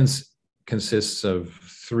 compliance consists of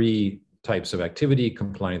three types of activity: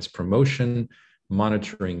 compliance promotion,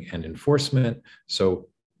 monitoring, and enforcement. So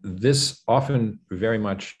this often very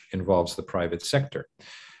much involves the private sector.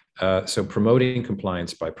 So promoting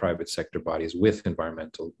compliance by private sector bodies with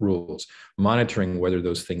environmental rules, monitoring whether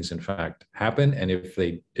those things in fact happen, and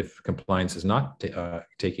if compliance is not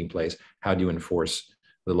taking place, how do you enforce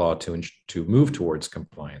the law to move towards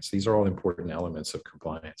compliance? These are all important elements of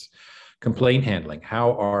compliance. Complaint handling: how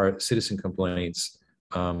are citizen complaints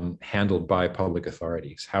handled by public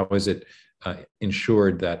authorities? How is it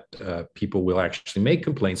ensured that people will actually make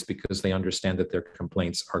complaints because they understand that their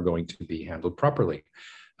complaints are going to be handled properly?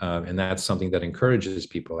 And that's something that encourages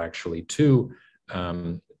people actually to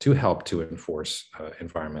help to enforce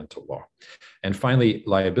environmental law. And finally,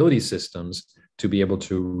 liability systems to be able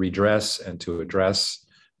to redress and to address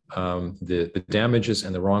the damages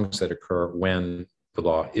and the wrongs that occur when the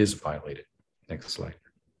law is violated. Next slide.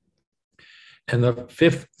 And the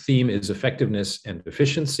fifth theme is effectiveness and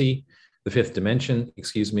efficiency. The fifth dimension,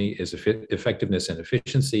 excuse me, is effectiveness and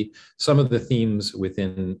efficiency. Some of the themes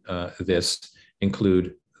within this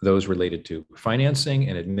include those related to financing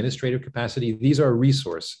and administrative capacity. These are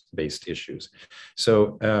resource-based issues.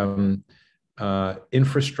 So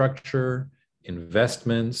infrastructure,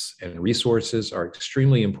 investments, and resources are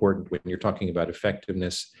extremely important when you're talking about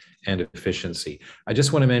effectiveness and efficiency. I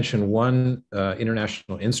just want to mention one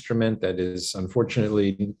international instrument that is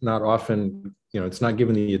unfortunately not often, it's not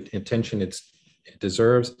given the attention it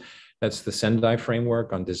deserves. That's the Sendai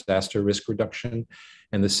Framework on Disaster Risk Reduction.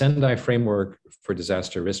 And the Sendai Framework for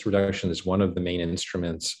Disaster Risk Reduction is one of the main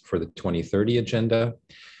instruments for the 2030 Agenda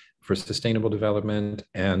for Sustainable Development.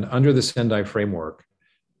 And under the Sendai Framework,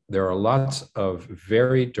 there are lots of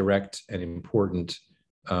very direct and important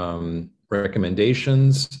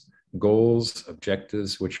recommendations, goals,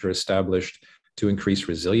 objectives, which are established to increase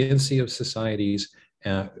resiliency of societies,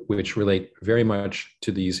 which relate very much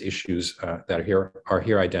to these issues that are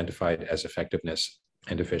here identified as effectiveness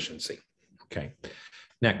and efficiency. Okay,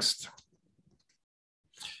 next.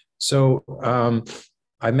 So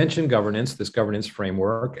I mentioned governance, this governance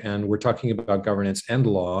framework, and we're talking about governance and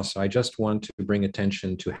law. So I just want to bring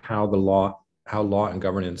attention to how law and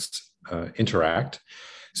governance interact.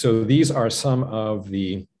 So these are some of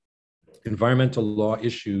the environmental law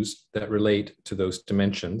issues that relate to those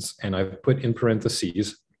dimensions. And I've put in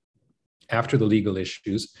parentheses, after the legal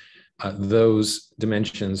issues, those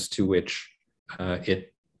dimensions to which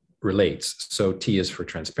it relates. So T is for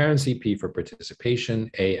transparency, P for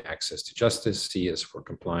participation, A, access to justice, C is for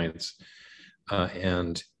compliance,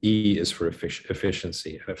 and E is for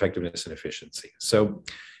efficiency, effectiveness and efficiency. So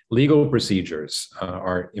legal procedures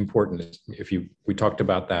are important. We talked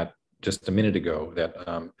about that just a minute ago, that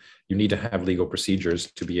you need to have legal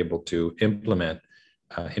procedures to be able to implement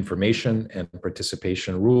information and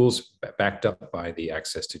participation rules backed up by the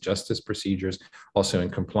access to justice procedures. Also in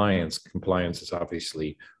compliance, compliance is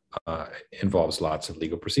obviously involves lots of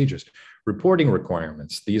legal procedures. Reporting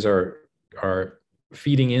requirements, these are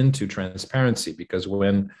feeding into transparency, because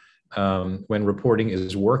when reporting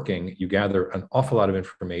is working, you gather an awful lot of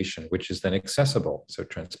information, which is then accessible. So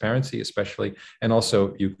transparency especially, and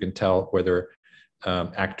also you can tell whether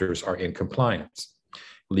actors are in compliance.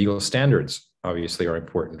 Legal standards obviously are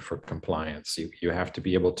important for compliance. You have to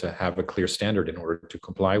be able to have a clear standard in order to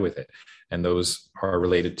comply with it. And those are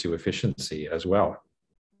related to efficiency as well.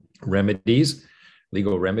 Remedies,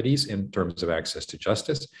 legal remedies in terms of access to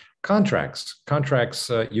justice. Contracts,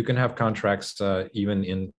 you can have contracts even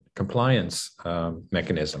in compliance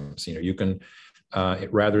mechanisms. You can,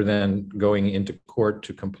 rather than going into court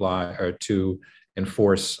to comply or to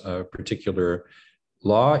enforce a particular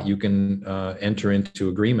law, you can enter into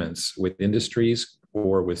agreements with industries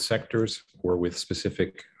or with sectors or with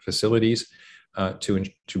specific facilities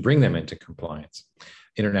to bring them into compliance.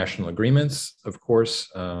 International agreements, of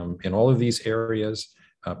course, in all of these areas.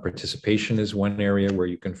 Participation is one area where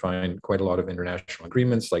you can find quite a lot of international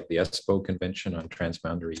agreements, like the ESPO Convention on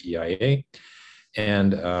Transboundary EIA,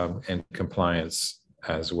 and compliance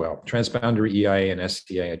as well. Transboundary EIA and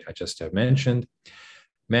SEA, I just have mentioned.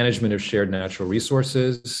 Management of shared natural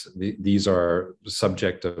resources. These are the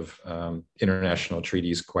subject of international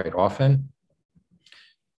treaties quite often.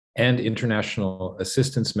 And international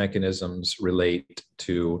assistance mechanisms relate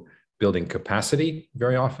to building capacity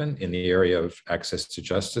very often in the area of access to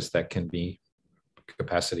justice. That can be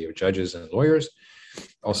capacity of judges and lawyers.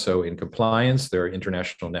 Also in compliance, there are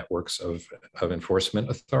international networks of enforcement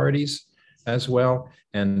authorities as well,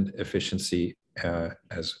 and efficiency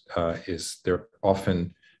is there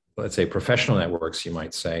often, let's say, professional networks, you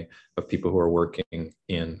might say, of people who are working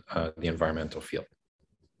in the environmental field.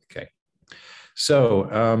 Okay,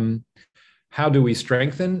 so how do we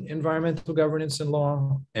strengthen environmental governance and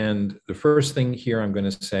law? And the first thing here I'm going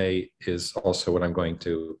to say is also what I'm going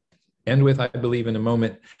to end with, I believe, in a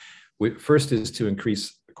moment. First is to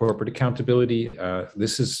increase corporate accountability.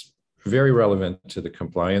 This is very relevant to the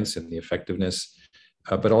compliance and the effectiveness,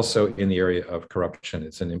 but also in the area of corruption.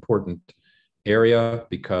 It's an important area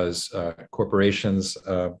because corporations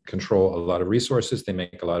control a lot of resources. They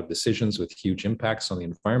make a lot of decisions with huge impacts on the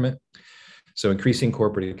environment. So increasing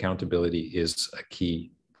corporate accountability is a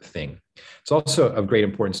key thing. It's also of great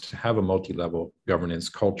importance to have a multi-level governance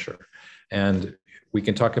culture. And we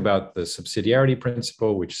can talk about the subsidiarity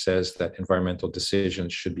principle, which says that environmental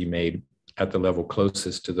decisions should be made at the level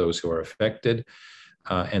closest to those who are affected.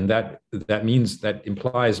 And that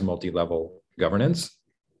implies multi-level governance.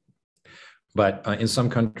 But in some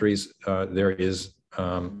countries, there is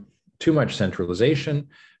too much centralization.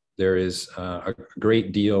 There is a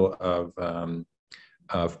great deal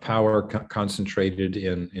of power concentrated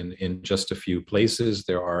in just a few places.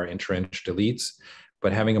 There are entrenched elites,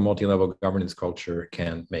 but having a multi-level governance culture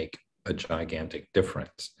can make a gigantic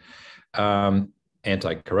difference.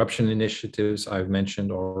 Anti-corruption initiatives I've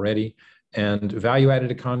mentioned already, and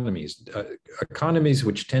value-added economies. Economies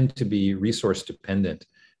which tend to be resource dependent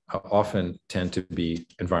often tend to be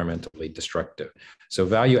environmentally destructive. So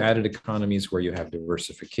value-added economies where you have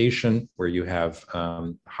diversification, where you have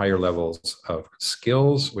higher levels of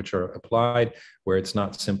skills which are applied, where it's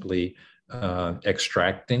not simply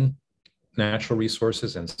extracting natural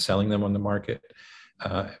resources and selling them on the market,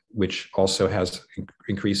 which also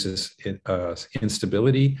increases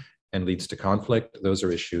instability and leads to conflict. Those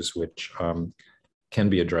are issues which can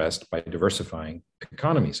be addressed by diversifying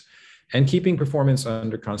economies. And keeping performance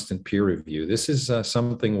under constant peer review. This is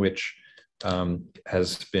something which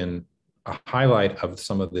has been a highlight of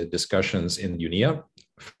some of the discussions in UNEA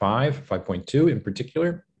 5.2 in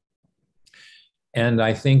particular. And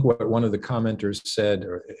I think what one of the commenters said,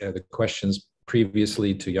 or the questions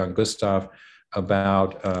previously to Jan Gustav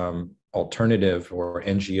about alternative or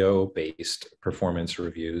NGO-based performance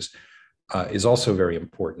reviews is also very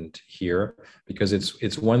important here, because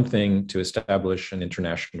it's one thing to establish an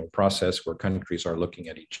international process where countries are looking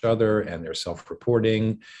at each other and they're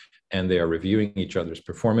self-reporting and they are reviewing each other's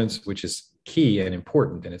performance, which is key and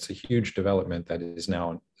important, and it's a huge development that is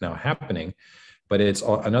now happening. But it's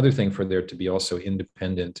another thing for there to be also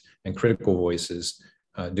independent and critical voices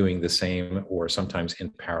doing the same, or sometimes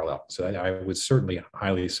in parallel. So I would certainly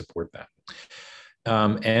highly support that.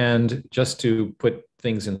 And just to put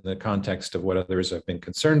things in the context of what others have been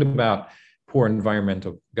concerned about, poor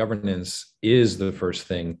environmental governance is the first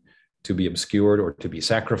thing to be obscured or to be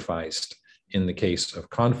sacrificed in the case of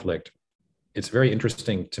conflict. It's very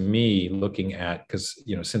interesting to me looking at, because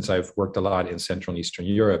since I've worked a lot in Central and Eastern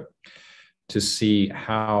Europe, to see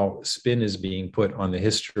how spin is being put on the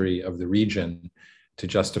history of the region to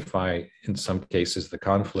justify, in some cases, the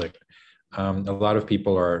conflict. A lot of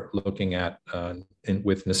people are looking at,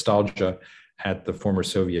 with nostalgia, at the former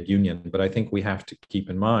Soviet Union. But I think we have to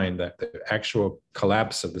keep in mind that the actual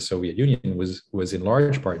collapse of the Soviet Union was in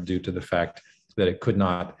large part due to the fact that it could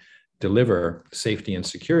not deliver safety and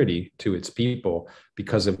security to its people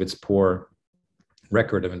because of its poor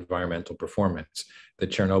record of environmental performance. The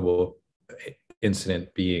Chernobyl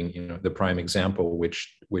incident being, the prime example,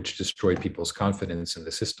 which destroyed people's confidence in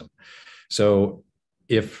the system. So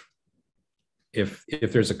if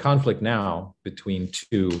there's a conflict now between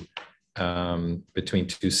two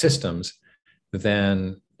systems,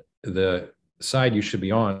 then the side you should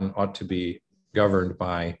be on ought to be governed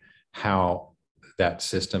by how that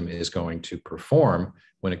system is going to perform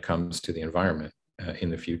when it comes to the environment in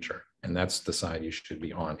the future. And that's the side you should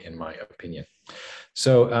be on, in my opinion.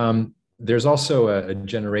 So there's also a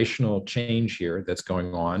generational change here that's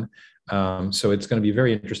going on. So it's going to be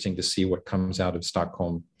very interesting to see what comes out of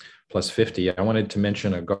Stockholm+50. I wanted to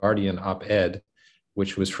mention a Guardian op-ed,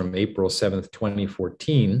 which was from April 7th,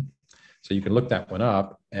 2014. So you can look that one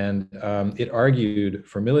up. And it argued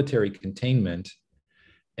for military containment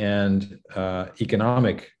and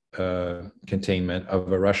economic containment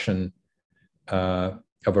of a Russia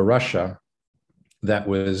that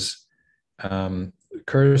was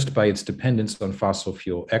cursed by its dependence on fossil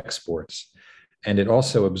fuel exports. And it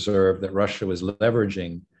also observed that Russia was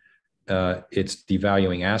leveraging its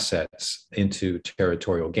devaluing assets into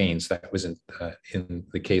territorial gains. That was in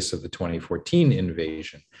the case of the 2014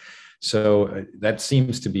 invasion. So that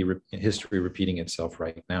seems to be history repeating itself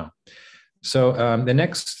right now. So the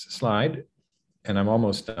next slide, and I'm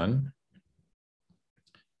almost done.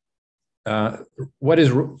 What is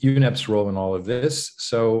UNEP's role in all of this?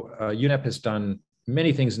 So UNEP has done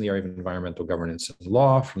many things in the area of environmental governance and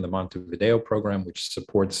law, from the Montevideo program, which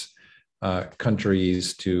supports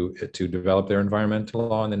countries to develop their environmental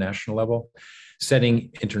law on the national level, setting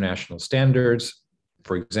international standards,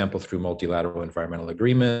 for example, through multilateral environmental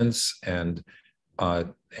agreements, and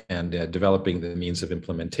developing the means of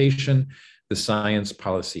implementation. The science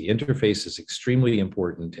policy interface is extremely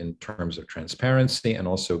important in terms of transparency and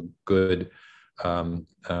also good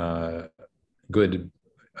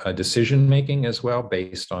decision making as well,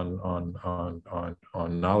 based on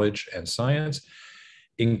knowledge and science.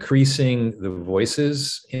 Increasing the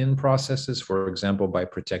voices in processes, for example, by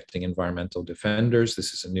protecting environmental defenders.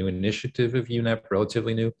 This is a new initiative of UNEP,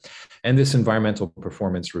 relatively new. And this environmental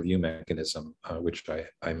performance review mechanism, which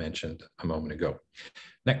I mentioned a moment ago.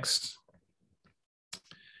 Next.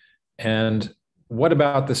 And what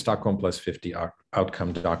about the Stockholm+50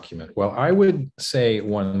 outcome document? Well, I would say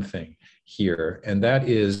one thing here, and that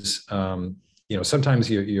is, sometimes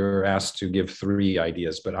you're asked to give 3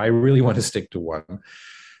 ideas, but I really want to stick to one.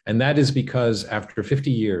 And that is because after 50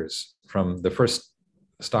 years from the first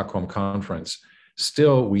Stockholm conference,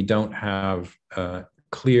 still we don't have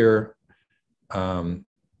clear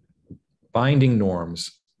binding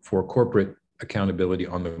norms for corporate accountability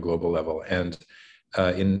on the global level. And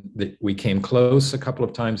we came close a couple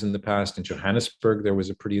of times in the past. In Johannesburg, there was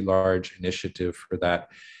a pretty large initiative for that.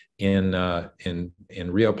 In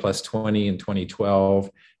Rio +20 in 2012,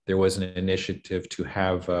 there was an initiative to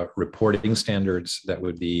have reporting standards that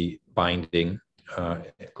would be binding,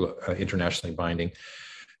 internationally binding.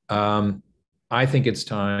 I think it's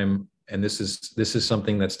time, and this is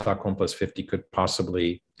something that Stockholm+50 could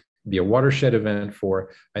possibly be a watershed event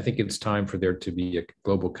for. I think it's time for there to be a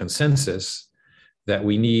global consensus that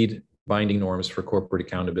we need binding norms for corporate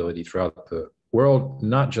accountability throughout the world,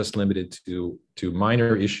 not just limited to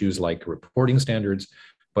minor issues like reporting standards,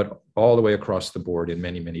 but all the way across the board in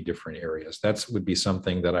many, many different areas. That would be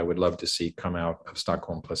something that I would love to see come out of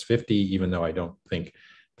Stockholm+50, even though I don't think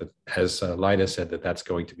that, as Lyda said, that that's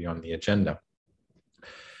going to be on the agenda.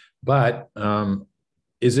 But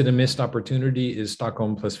is it a missed opportunity? Is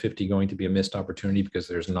Stockholm+50 going to be a missed opportunity because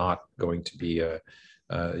there's not going to be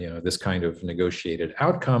this kind of negotiated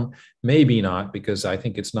outcome? Maybe not, because I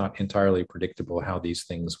think it's not entirely predictable how these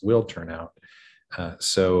things will turn out.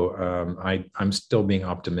 I'm still being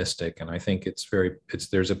optimistic, and I think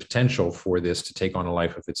there's a potential for this to take on a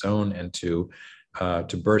life of its own and to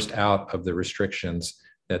burst out of the restrictions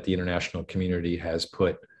that the international community has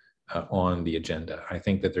put on the agenda. I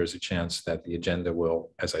think that there's a chance that the agenda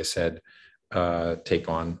will, as I said, take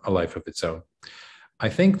on a life of its own. I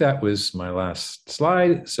think that was my last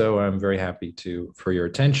slide, so I'm very happy for your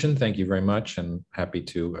attention. Thank you very much, and happy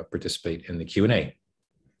to participate in the Q&A.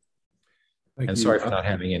 And sorry for not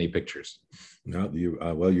having any pictures. No, you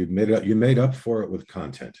made up for it with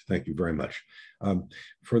content. Thank you very much.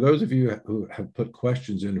 For those of you who have put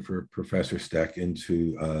questions in for Professor Steck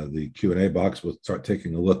into the Q&A box, we'll start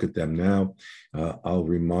taking a look at them now.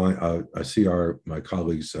 I see my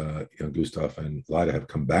colleagues, Gustav and Lyda, have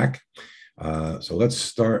come back. So let's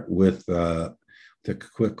start with take a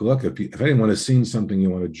quick look. If anyone has seen something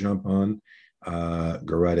you want to jump on,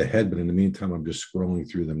 go right ahead. But in the meantime, I'm just scrolling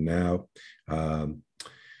through them now.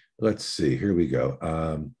 Let's see. Here we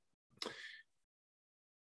go.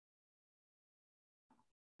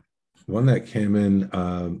 One that came in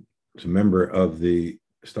is a member of the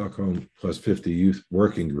Stockholm+50 Youth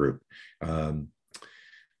Working Group.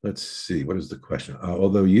 Let's see, what is the question?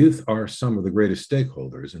 Although youth are some of the greatest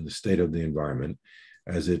stakeholders in the state of the environment,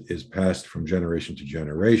 as it is passed from generation to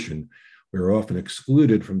generation, we are often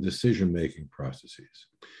excluded from decision-making processes,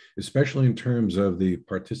 especially in terms of the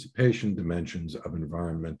participation dimensions of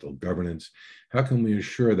environmental governance. How can we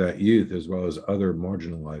ensure that youth, as well as other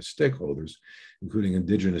marginalized stakeholders, including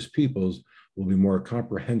indigenous peoples, will be more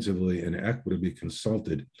comprehensively and equitably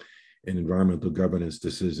consulted in environmental governance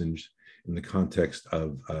decisions in the context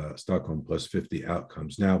of Stockholm+50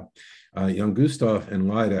 outcomes? Now, young Gustav and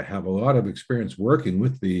Lyda have a lot of experience working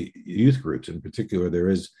with the youth groups. In particular, there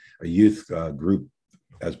is a youth group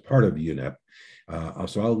as part of UNEP.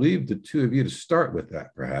 So I'll leave the two of you to start with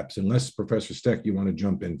that, perhaps, unless Professor Steck, you want to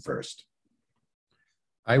jump in first.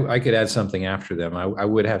 I could add something after them. I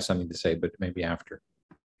would have something to say, but maybe after.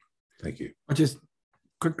 Thank you. Just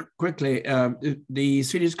quickly, the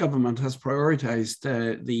Swedish government has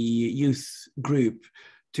prioritized the youth group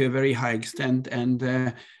to a very high extent,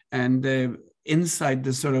 and inside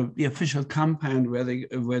the sort of the official compound where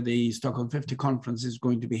the Stockholm 50 conference is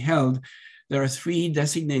going to be held, there are 3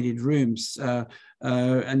 designated rooms,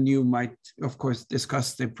 and you might, of course,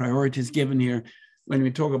 discuss the priorities given here when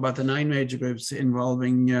we talk about the 9 major groups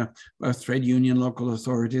involving both trade union, local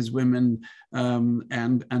authorities, women,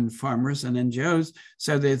 and farmers and NGOs.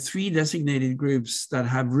 So there are 3 designated groups that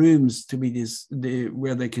have rooms to be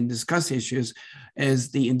where they can discuss issues,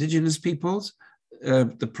 is the indigenous peoples,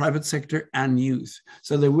 the private sector, and youth.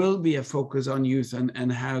 So there will be a focus on youth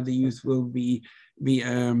and how the youth will be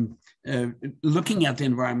looking at the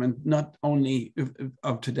environment, not only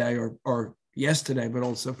of today or yesterday, but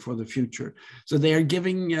also for the future. So they are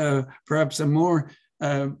giving perhaps a more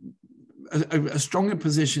a stronger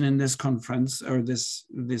position in this conference, or this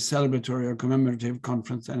celebratory or commemorative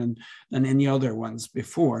conference, than any other ones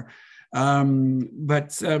before.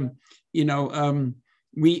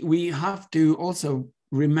 We have to also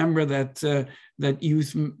remember that that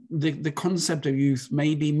youth, the concept of youth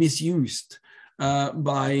may be misused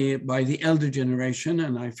by the elder generation,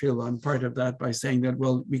 and I feel I'm part of that by saying that,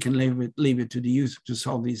 well, we can leave it to the youth to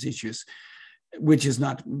solve these issues, which is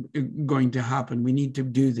not going to happen. We need to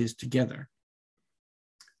do this together.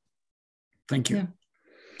 Thank you.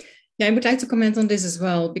 Yeah, I would like to comment on this as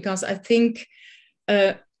well, because I think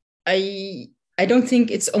I don't think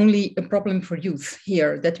it's only a problem for youth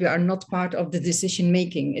here that we are not part of the decision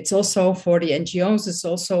making. It's also for the NGOs, it's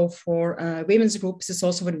also for women's groups, it's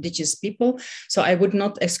also for indigenous people. So I would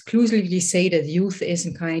not exclusively say that youth is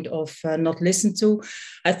a kind of not listened to.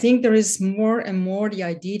 I think there is more and more the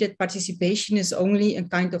idea that participation is only a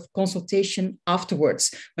kind of consultation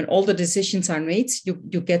afterwards. When all the decisions are made,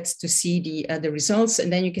 you get to see the results,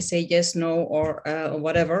 and then you can say yes, no, or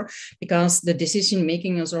whatever, because the decision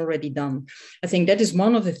making is already done. I think that is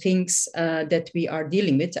one of the things that we are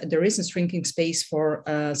dealing with. There is a shrinking space for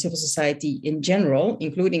civil society in general,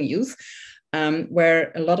 including youth,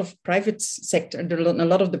 where a lot of private sector, a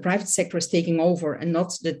lot of the private sector is taking over, and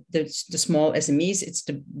not the small SMEs. It's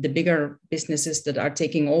the bigger businesses that are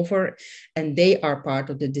taking over, and they are part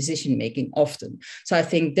of the decision making often. So I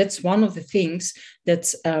think that's one of the things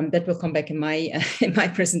that that will come back in my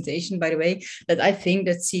presentation, by the way, that I think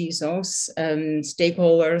that CSOs,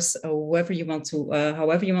 stakeholders, however you want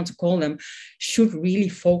to call them, should really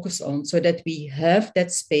focus on, so that we have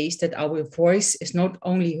that space, that our voice is not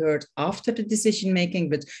only heard after the decision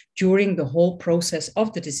making, but during the whole process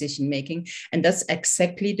of the decision making. And that's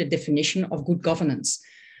exactly the definition of good governance.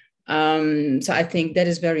 So I think that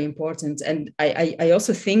is very important. And I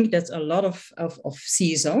also think that a lot of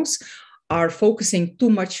CSOs are focusing too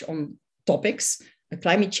much on topics,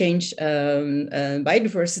 climate change,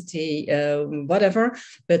 biodiversity, whatever,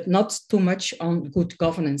 but not too much on good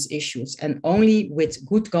governance issues. And only with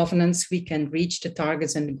good governance, we can reach the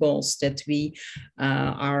targets and the goals that we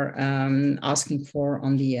are asking for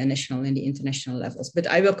on the national and the international levels. But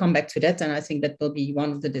I will come back to that, and I think that will be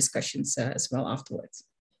one of the discussions as well afterwards.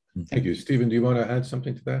 Thank you. Stephen, do you want to add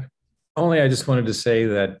something to that? Only I just wanted to say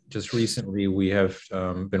that just recently we have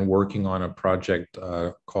been working on a project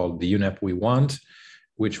called the UNEP We Want,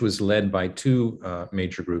 which was led by 2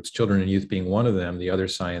 major groups, children and youth being one of them, the other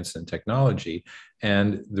science and technology.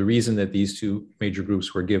 And the reason that these 2 major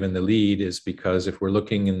groups were given the lead is because if we're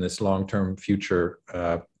looking in this long-term future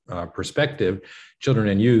perspective, children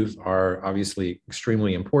and youth are obviously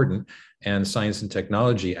extremely important, and science and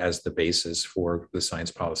technology as the basis for the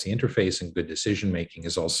science policy interface and good decision making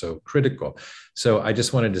is also critical. So I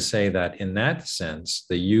just wanted to say that in that sense,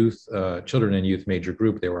 the youth, children and youth major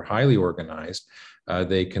group, they were highly organized.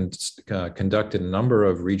 They conducted a number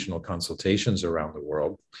of regional consultations around the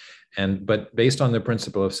world. But based on the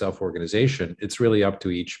principle of self-organization, it's really up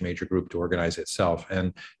to each major group to organize itself.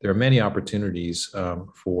 And there are many opportunities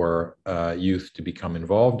for youth to become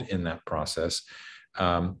involved in that process.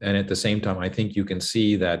 And at the same time, I think you can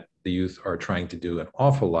see that the youth are trying to do an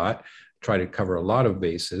awful lot, try to cover a lot of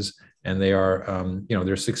bases, and they are,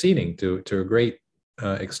 they're succeeding to a great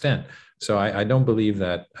extent. So I don't believe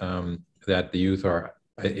that that the youth are,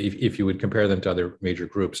 if you would compare them to other major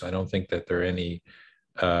groups, I don't think that they're any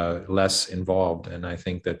less involved, and I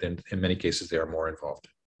think that in many cases they are more involved.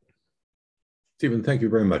 Stephen, thank you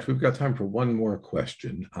very much. We've got time for one more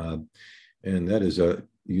question, and that is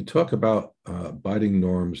you talk about abiding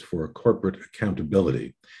norms for corporate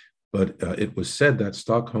accountability, but it was said that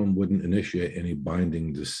Stockholm wouldn't initiate any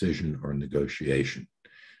binding decision or negotiation.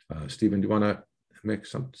 Stephen, do you want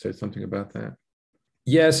to say something about that?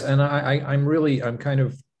 Yes, and I'm kind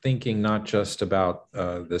of thinking not just about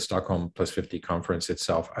the Stockholm+50 conference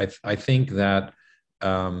itself. I think that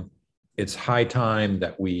it's high time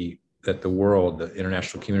that the world, the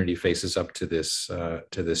international community, faces up to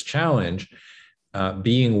this challenge,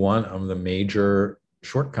 being one of the major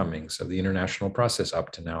shortcomings of the international process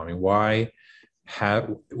up to now. I mean, why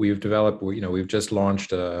have we've developed? We've just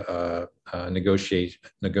launched a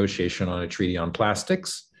negotiation on a treaty on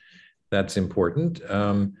plastics. That's important.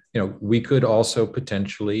 We could also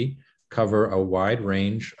potentially cover a wide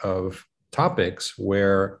range of topics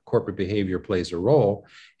where corporate behavior plays a role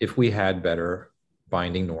if we had better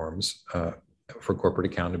binding norms for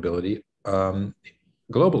corporate accountability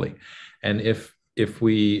globally. And if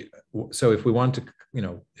we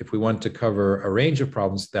want to cover a range of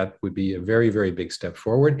problems, that would be a very, very big step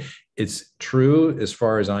forward. It's true, as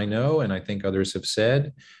far as I know, and I think others have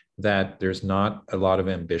said, that there's not a lot of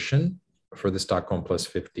ambition for the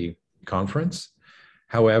Stockholm+50 conference.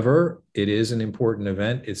 However, it is an important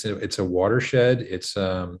event. It's a watershed. It's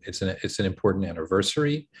an important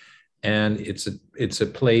anniversary, and it's a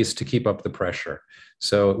place to keep up the pressure.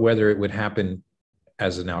 So whether it would happen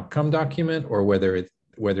as an outcome document or whether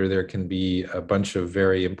there can be a bunch of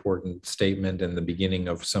very important statement and the beginning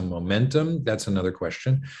of some momentum, that's another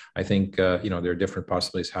question. I think there are different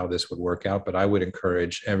possibilities how this would work out, but I would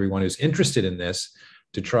encourage everyone who's interested in this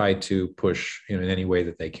to try to push in any way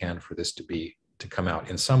that they can for this to come out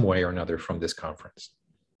in some way or another from this conference.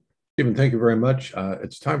 Stephen, thank you very much.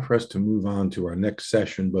 It's time for us to move on to our next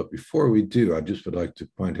session, but before we do, I just would like to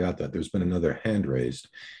point out that there's been another hand raised.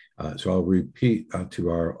 So I'll repeat to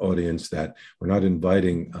our audience that we're not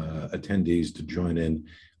inviting attendees to join in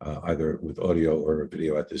either with audio or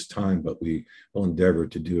video at this time, but we will endeavor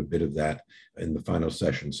to do a bit of that in the final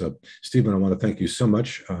session. So Stephen, I want to thank you so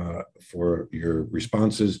much for your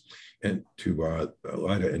responses, and to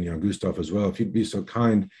Leida and Jan Gustaf as well. If you'd be so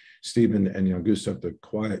kind, Stephen and Jan Gustaf, to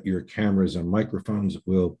quiet your cameras and microphones.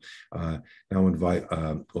 We'll now invite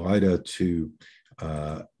Leida to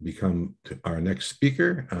become our next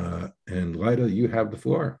speaker. And Leida, you have the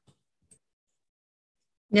floor.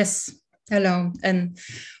 Yes, hello and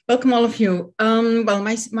welcome all of you. Well,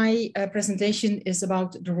 my presentation is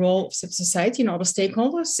about the role of civil society and other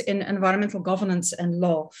stakeholders in environmental governance and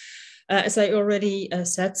law. As I already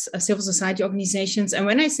said, civil society organizations, and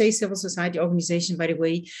when I say civil society organization, by the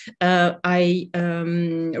way, I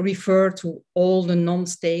refer to all the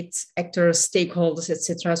non-state actors, stakeholders,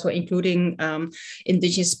 etc. So including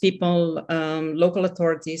indigenous people, local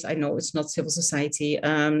authorities. I know it's not civil society,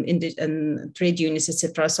 and trade unions,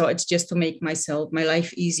 etc. So it's just to make my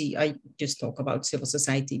life easy. I just talk about civil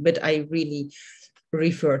society, but I really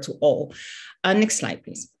refer to all. Next slide,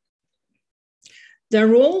 please. The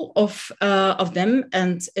role of them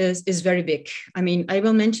is very big. I mean, I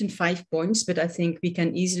will mention 5 points, but I think we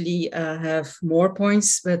can easily have more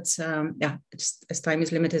points. But yeah, as time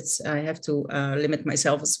is limited, I have to limit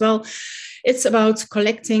myself as well. It's about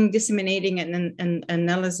collecting, disseminating, and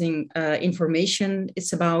analyzing information.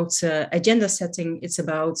 It's about agenda setting. It's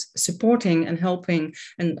about supporting and helping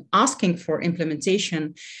and asking for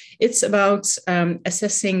implementation. It's about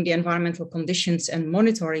assessing the environmental conditions and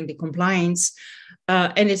monitoring the compliance.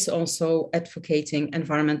 And it's also advocating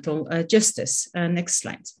environmental justice. Next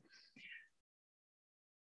slide.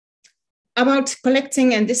 About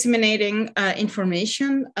collecting and disseminating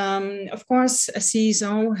information, of course, a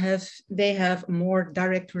CSO have more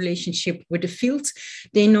direct relationship with the field.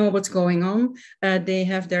 They know what's going on. They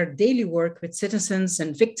have their daily work with citizens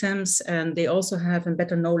and victims, and they also have a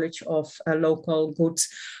better knowledge of local good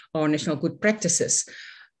or national good practices.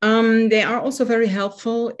 They are also very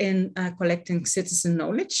helpful in collecting citizen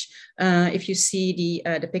knowledge. If you see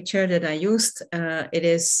the picture that I used, it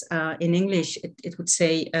is in English, it would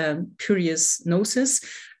say curious noses,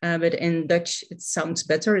 but in Dutch it sounds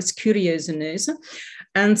better. It's curieuze neuzen.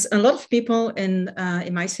 And a lot of people in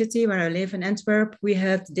my city where I live in Antwerp, we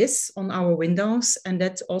had this on our windows, and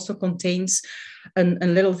that also contains a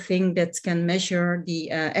little thing that can measure the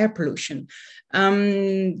air pollution.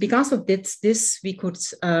 Because of this, we could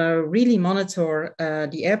really monitor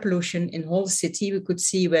the air pollution in whole city. We could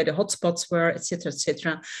see where the hotspots were, etc.,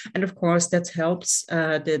 etc. And of course, that helps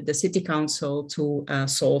the city council to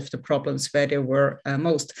solve the problems where they were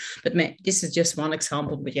most involved. But this is just one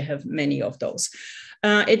example, but you have many of those.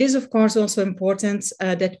 It is, of course, also important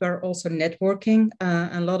that we're also networking.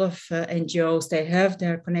 A lot of NGOs, they have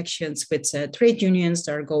their connections with trade unions.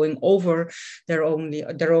 They're going over their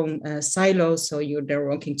own silos. So they're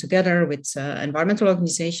working together with environmental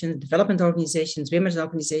organizations, development organizations, women's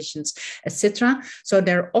organizations, etc. So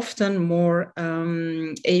they're often more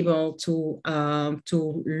able to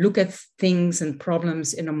look at things and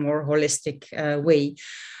problems in a more holistic way.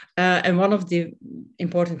 And one of the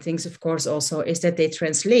important things, of course, also is that they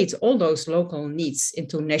translate all those local needs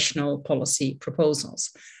into national policy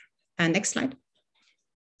proposals. And next slide.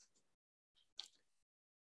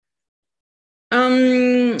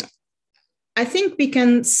 I think we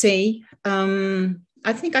can say,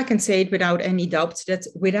 I think I can say it without any doubt that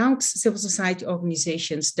without civil society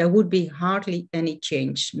organizations, there would be hardly any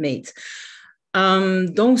change made.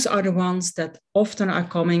 Those are the ones that often are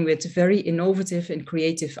coming with very innovative and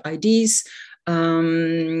creative ideas,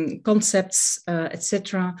 concepts,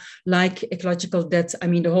 etc., like ecological debt. I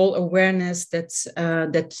mean, the whole awareness that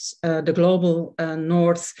the global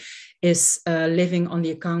north is living on the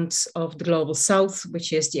accounts of the global south,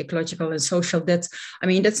 which is the ecological and social debt. I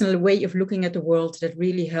mean, that's a way of looking at the world that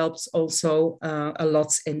really helps also a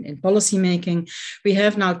lot in policy making. We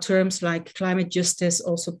have now terms like climate justice,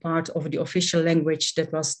 also part of the official language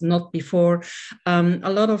that was not before.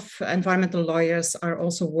 A lot of environmental lawyers are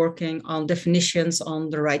also working on definitions on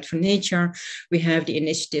the right for nature. We have the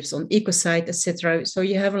initiatives on ecocide, etc. So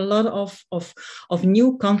you have a lot of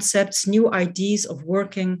new concepts, new ideas of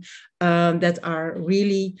working that are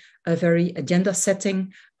really very agenda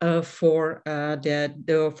setting for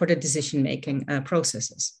the decision making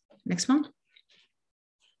processes. Next one.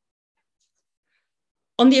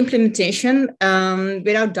 On the implementation,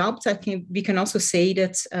 without doubt, we can also say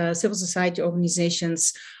that civil society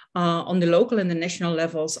organizations on the local and the national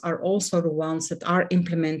levels are also the ones that are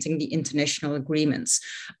implementing the international agreements.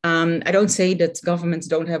 I don't say that governments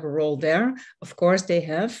don't have a role there. Of course, they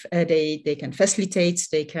have. They can facilitate.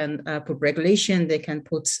 They can put regulation. They can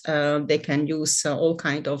use all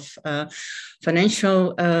kind of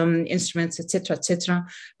financial instruments, etc., etc.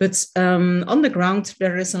 But on the ground,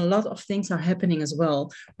 there is a lot of things are happening as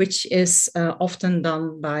well, which is often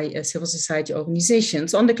done by civil society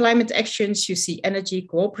organizations. On the climate actions, you see energy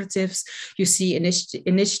cooperatives. You see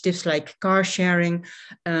initiatives like car sharing,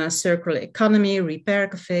 circular economy, repair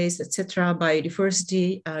cafes, etc.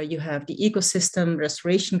 Biodiversity. You have the ecosystem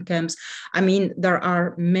restoration camps. I mean, there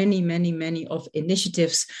are many of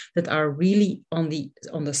initiatives that are really on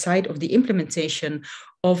the side of the implementation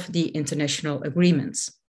of the international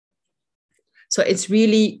agreements. So it's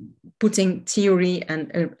really putting theory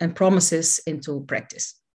and promises into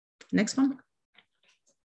practice. Next one.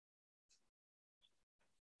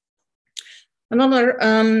 Another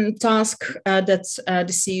task that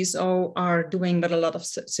the CSO are doing with a lot of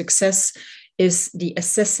success is the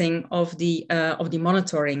assessing of the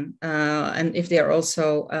monitoring, and if they are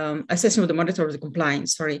also assessing of the monitor of the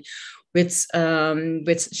compliance. Sorry, with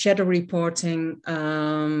shadow reporting,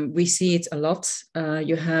 we see it a lot.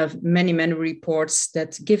 You have many reports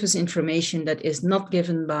that give us information that is not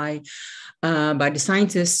given by the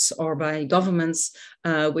scientists or by governments,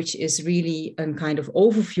 which is really a kind of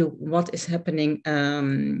overview what is happening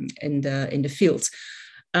in the field.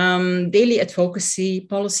 Daily advocacy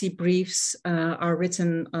policy briefs are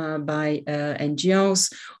written by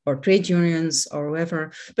NGOs or trade unions or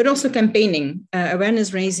whoever, but also campaigning,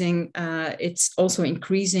 awareness raising. It's also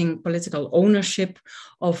increasing political ownership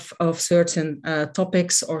of certain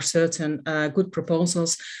topics or certain good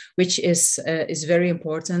proposals, which is very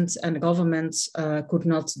important. And the government could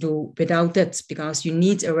not do without that, because you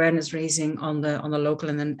need awareness raising on the local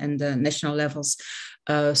and the national levels.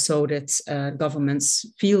 So that governments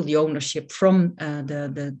feel the ownership from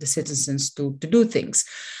the citizens to do things.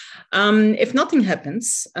 If nothing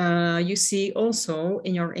happens, you see also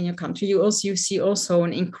in your country, you see also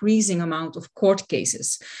an increasing amount of court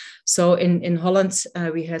cases. So in Holland,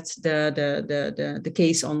 we had the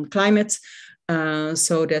case on climate.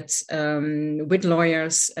 So that with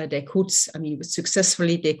lawyers, they could,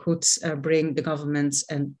 successfully, they could bring the government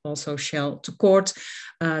and also Shell to court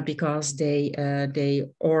because they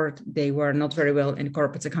were not very well in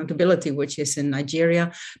corporate accountability, which is in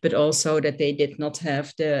Nigeria, but also that they did not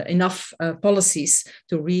have enough policies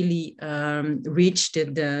to really reach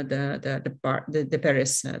the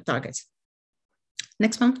Paris target.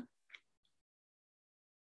 Next one.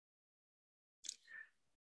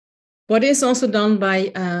 What is also done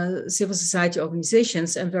by civil society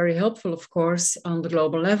organizations, and very helpful, of course, on the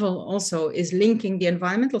global level also, is linking the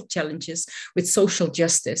environmental challenges with social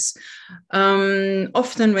justice.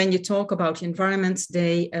 Often when you talk about Environment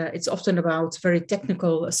Day, it's often about very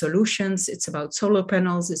technical solutions. It's about solar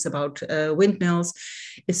panels, it's about windmills,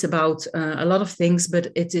 it's about a lot of things,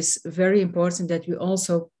 but it is very important that we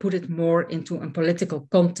also put it more into a political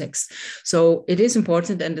context. So it is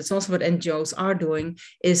important, and it's also what NGOs are doing,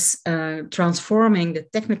 is transforming the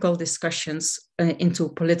technical discussions into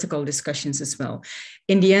political discussions as well.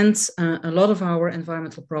 In the end, a lot of our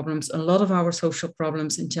environmental problems, a lot of our social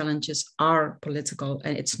problems and challenges are political,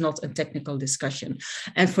 and it's not a technical discussion.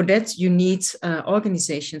 And for that, you need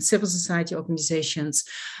organizations, civil society organizations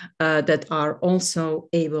that are also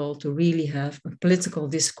able to really have a political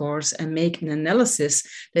discourse and make an analysis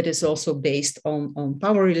that is also based on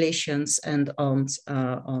power relations and on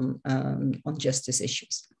justice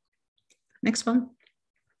issues. Next one.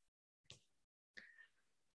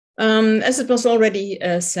 As it was already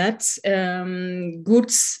said,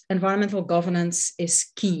 good environmental governance is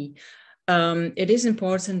key. It is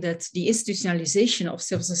important that the institutionalization of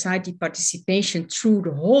civil society participation through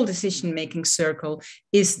the whole decision-making circle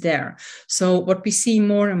is there. So what we see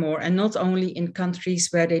more and more, and not only in countries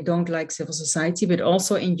where they don't like civil society, but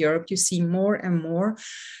also in Europe, you see more and more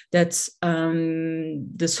that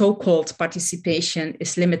the so-called participation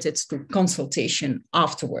is limited to consultation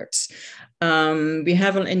afterwards. We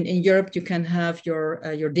have in Europe, you can have your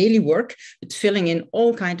daily work with filling in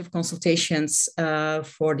all kinds of consultations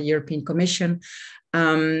for the European Commission.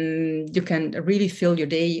 You can really fill your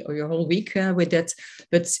day or your whole week with that.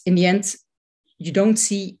 But in the end, you don't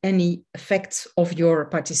see any effect of your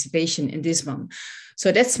participation in this one.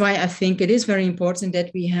 So that's why I think it is very important that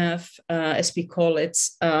we have, as we call it,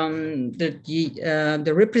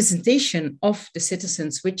 the representation of the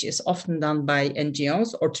citizens, which is often done by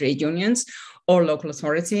NGOs or trade unions or local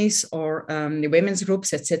authorities or the women's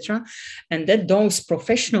groups, etc. And that those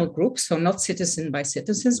professional groups, so not citizen by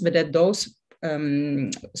citizens, but that those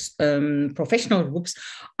professional groups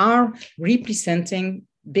are representing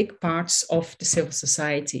big parts of the civil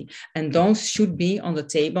society, and those should be on the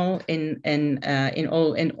table in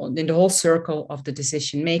the whole circle of the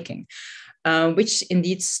decision making, which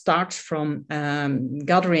indeed starts from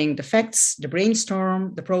gathering the facts, the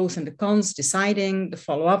brainstorm, the pros and the cons, deciding, the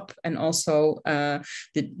follow-up, and also the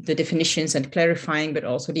definitions and clarifying, but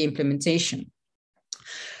also the implementation.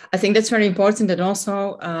 I think that's very important that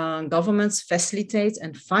also governments facilitate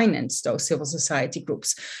and finance those civil society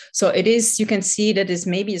groups. So it is, you can see that this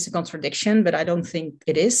maybe is a contradiction, but I don't think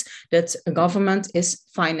it is, that a government is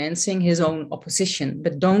financing his own opposition,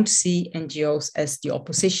 but don't see NGOs as the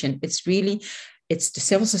opposition. It's the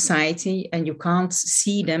civil society, and you can't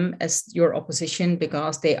see them as your opposition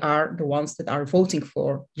because they are the ones that are voting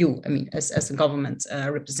for you, I mean, as a government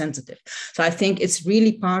representative. So I think it's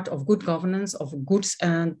really part of good governance, of good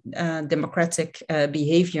democratic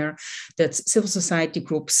behavior, that civil society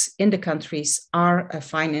groups in the countries are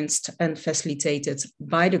financed and facilitated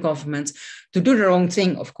by the government to do their own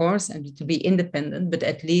thing, of course, and to be independent, but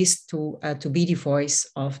at least to be the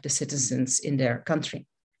voice of the citizens in their country.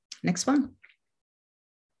 Next one.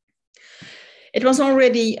 It was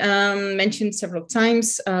already mentioned several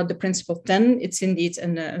times, the principle 10, it's indeed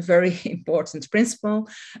a very important principle,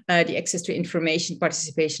 the access to information,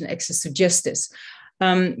 participation, access to justice.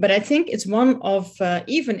 But I think it's one of,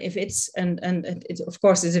 even if it's, and it of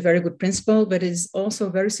course is a very good principle, but it's also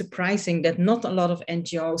very surprising that not a lot of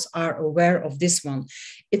NGOs are aware of this one.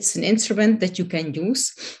 It's an instrument that you can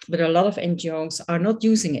use, but a lot of NGOs are not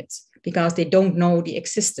using it, because they don't know the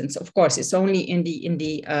existence. Of course, it's only in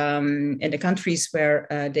the countries where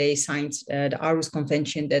they signed the Aarhus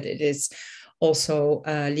Convention that it is also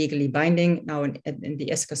legally binding, now in the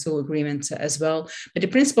Escazú agreement as well. But the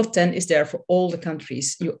principle 10 is there for all the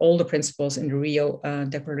countries. All the principles in the Rio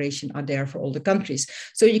Declaration are there for all the countries.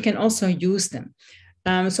 So you can also use them.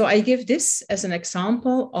 So I give this as an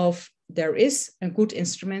example of there is a good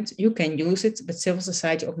instrument, you can use it, but civil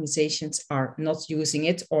society organizations are not using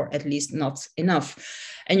it, or at least not enough.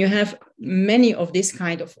 And you have many of this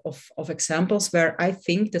kind of examples where I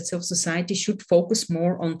think that civil society should focus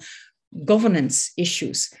more on governance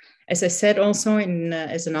issues. As I said also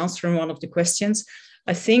as an answer in one of the questions,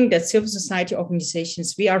 I think that civil society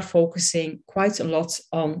organizations, we are focusing quite a lot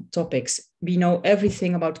on topics. We know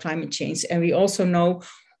everything about climate change, and we also know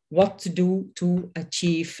what to do to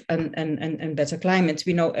achieve a better climate.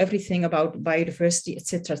 We know everything about biodiversity,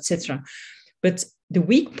 etc., etc. But the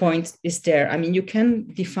weak point is there. I mean, you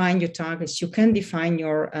can define your targets, you can define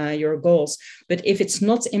your goals, but if it's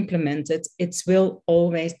not implemented, it will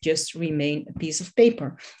always just remain a piece of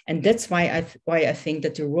paper. And that's why I think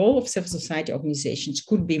that the role of civil society organizations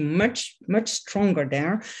could be much, much stronger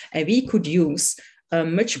there, and we could use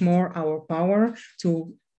much more our power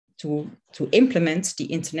to implement the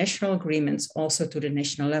international agreements also to the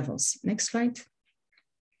national levels. Next slide.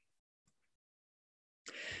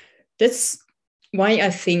 That's why I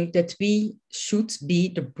think that we should be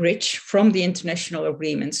the bridge from the international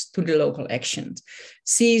agreements to the local actions.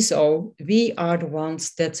 CSO, we are the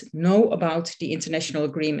ones that know about the international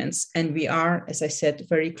agreements, and we are, as I said,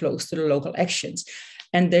 very close to the local actions.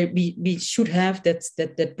 And we should have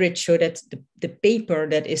that bridge, so that the paper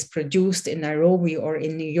that is produced in Nairobi or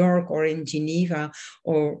in New York or in Geneva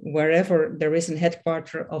or wherever there is a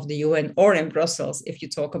headquarter of the UN, or in Brussels, if you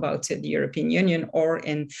talk about the European Union, or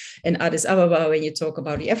in Addis Ababa when you talk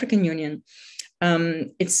about the African Union,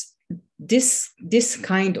 it's this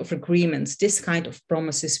kind of agreements, this kind of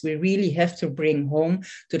promises, we really have to bring home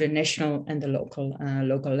to the national and the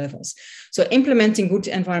local levels. So implementing good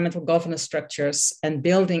environmental governance structures and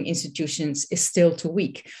building institutions is still too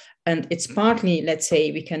weak. And it's partly, let's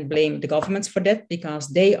say, we can blame the governments for that, because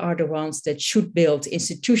they are the ones that should build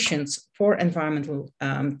institutions for environmental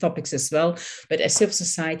topics as well. But as civil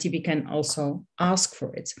society, we can also ask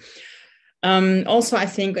for it. Also, I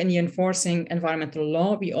think in the enforcing environmental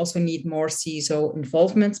law, we also need more CSO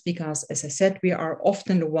involvement, because, as I said, we are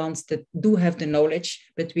often the ones that do have the knowledge,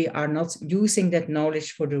 but we are not using that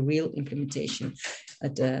knowledge for the real implementation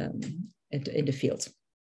in the field.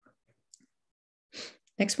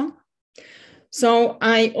 Next one. So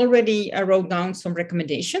I already wrote down some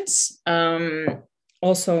recommendations,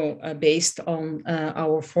 also based on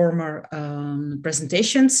our former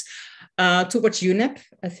presentations. Towards UNEP,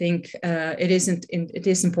 I think it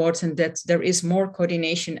is important that there is more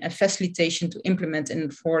coordination and facilitation to implement and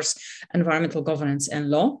enforce environmental governance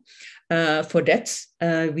and law. For that,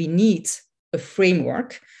 we need a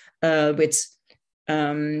framework with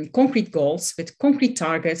concrete goals, with concrete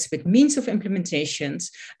targets, with means of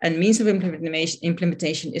implementations. And means of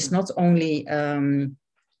implementation is not only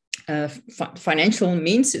financial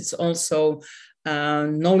means, it's also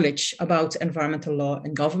knowledge about environmental law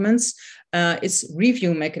and governments. It's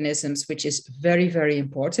review mechanisms, which is very, very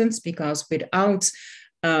important, because without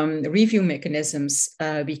review mechanisms,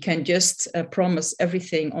 we can just promise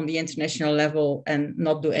everything on the international level and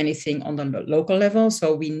not do anything on the local level.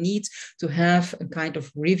 So we need to have a kind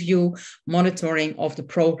of review monitoring of the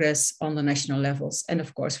progress on the national levels. And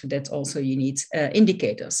of course, for that also you need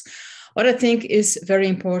indicators. What I think is very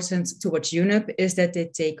important towards UNEP is that they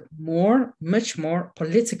take much more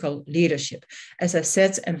political leadership. As I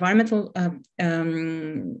said, environmental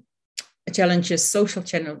challenges, social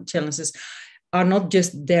challenges are not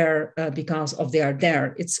just there because they are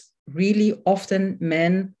there. It's really often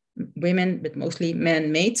men, women, but mostly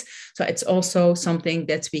man-made. So it's also something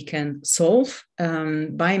that we can solve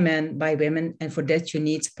by men, by women, and for that you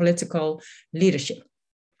need political leadership.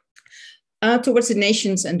 Towards the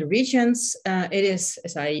nations and the regions, it is,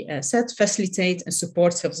 as I said, facilitate and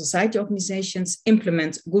support civil society organizations,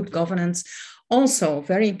 implement good governance. Also,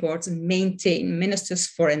 very important, maintain ministers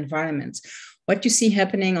for environment. What you see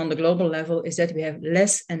happening on the global level is that we have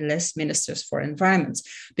less and less ministers for environment,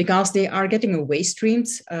 because they are getting away streamed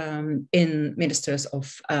in ministers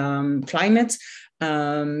of climate,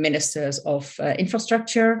 ministers of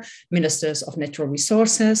infrastructure, ministers of natural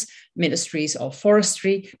resources, ministries of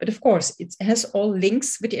forestry. But of course, it has all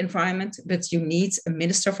links with the environment, but you need a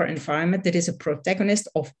minister for environment that is a protagonist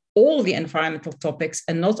of all the environmental topics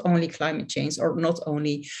and not only climate change, or not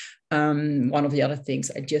only one of the other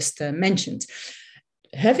things I just mentioned.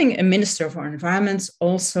 Having a minister for environment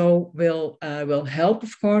also will help,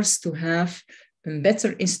 of course, to have a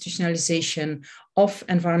better institutionalization of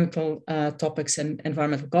environmental topics and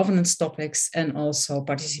environmental governance topics, and also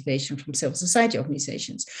participation from civil society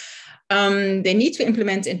organizations. They need to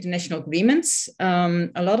implement international agreements.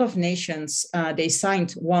 A lot of nations, they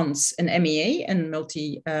signed once an MEA, and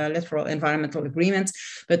multilateral environmental agreement,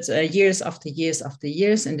 but years after years after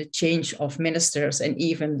years, and the change of ministers, and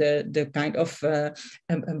even the kind of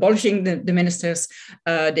abolishing the ministers,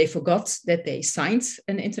 they forgot that they signed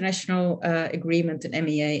an international agreement, an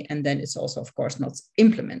MEA, and then it's also, of course, not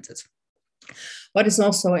implemented. What is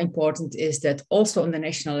also important is that also on the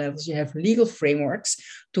national levels, you have legal frameworks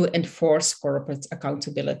to enforce corporate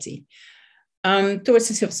accountability. Towards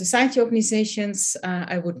the civil society organizations,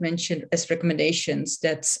 I would mention as recommendations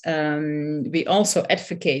that we also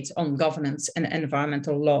advocate on governance and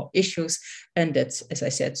environmental law issues, and that's, as I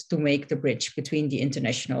said, to make the bridge between the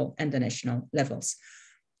international and the national levels.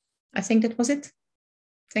 I think that was it.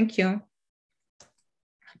 Thank you.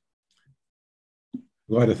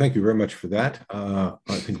 Loida, thank you very much for that. I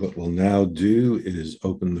think what we'll now do is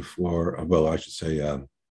open the floor. Well, I should say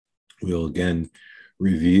we'll again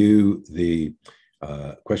review the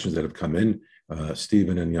questions that have come in.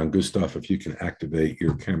 Stephen and Jan Gustav, if you can activate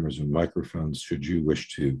your cameras and microphones, should you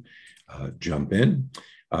wish to jump in.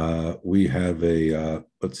 We have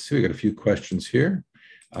let's see, we got a few questions here.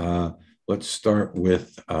 Let's start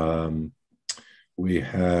with, we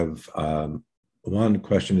have one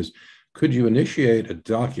question is, could you initiate a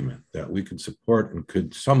document that we could support, and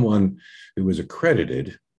could someone who is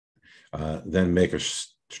accredited then make a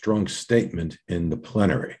strong statement in the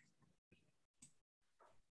plenary?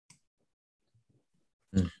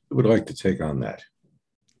 Who would like to take on that?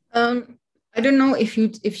 I don't know if you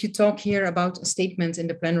talk here about a statement in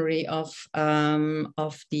the plenary of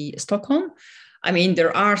the Stockholm. I mean,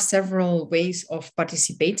 there are several ways of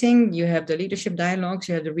participating. You have the leadership dialogues,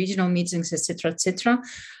 you have the regional meetings, etc., etc.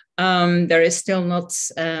 There is still not,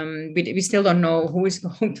 we still don't know who is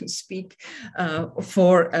going to speak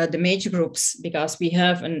for the major groups, because we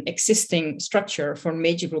have an existing structure for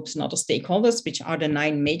major groups and other stakeholders, which are the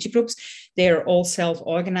 9 major groups. They are all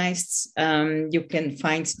self-organized. You can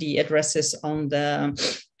find the addresses on the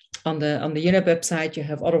UNEP website. You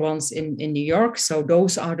have other ones in New York. So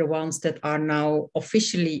those are the ones that are now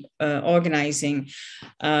officially organizing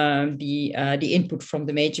the input from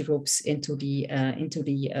the major groups into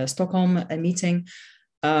the Stockholm meeting.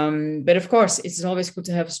 But of course, it's always good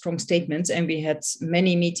to have a strong statement. And we had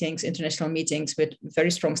many meetings, international meetings with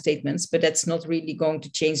very strong statements, but that's not really going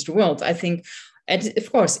to change the world. I think, and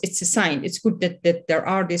of course, it's a sign. It's good that there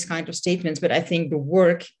are these kind of statements, but I think the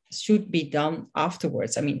work should be done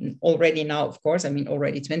afterwards. I mean, already now, of course, I mean,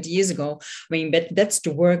 already 20 years ago. I mean, but that's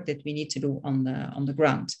the work that we need to do on the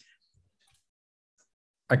ground.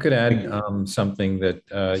 I could add something that,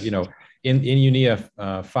 you know, in UNEF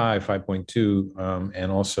 5.2,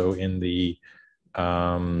 and also in the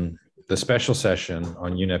special session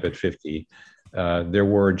on UNEP at 50, there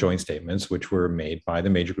were joint statements which were made by the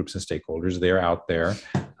major groups and stakeholders. They're out there.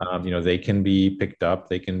 You know, they can be picked up.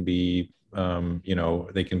 They can be, you know,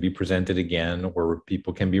 they can be presented again, or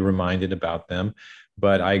people can be reminded about them.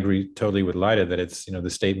 But I agree totally with Leida that it's, you know, the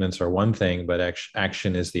statements are one thing, but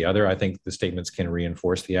action is the other. I think the statements can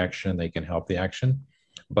reinforce the action. They can help the action.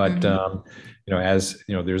 But, you know, as,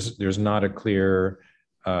 you know, there's not a clear,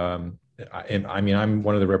 I mean, I'm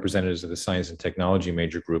one of the representatives of the science and technology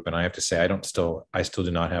major group, and I have to say, I still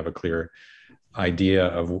do not have a clear idea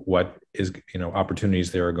of what is, you know, opportunities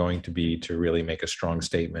there are going to be to really make a strong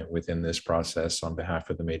statement within this process on behalf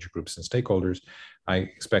of the major groups and stakeholders. I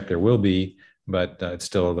expect there will be, but it's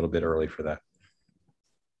still a little bit early for that.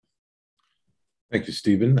 Thank you,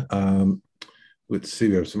 Stephen. Let's see,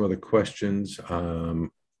 we have some other questions.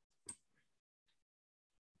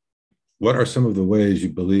 What are some of the ways you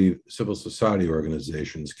believe civil society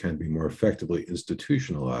organizations can be more effectively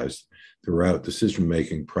institutionalized throughout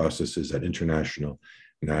decision-making processes at international,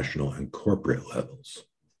 national, and corporate levels?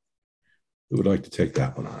 Who would like to take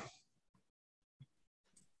that one on?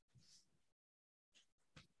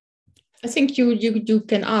 I think you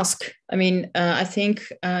can ask. I mean, I think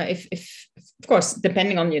if of course,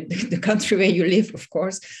 depending on the country where you live, of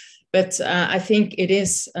course. But I think it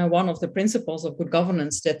is one of the principles of good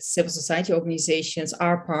governance that civil society organizations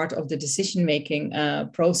are part of the decision-making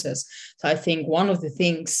process. So I think one of the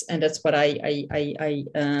things, and that's what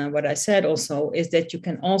I said also, is that you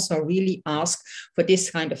can also really ask for this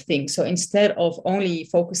kind of thing. So instead of only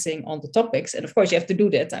focusing on the topics, and of course you have to do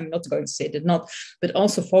that, I'm not going to say that not, but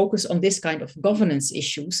also focus on this kind of governance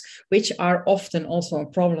issues, which are often also a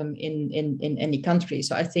problem in any country.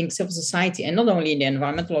 So I think civil society, and not only in the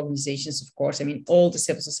environmental organizations, of course, I mean, all the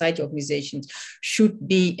civil society organizations should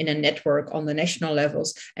be in a network on the national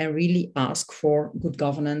levels and really ask for good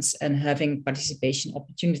governance and having participation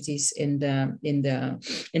opportunities in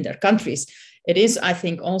their countries. It is, I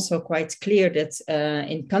think, also quite clear that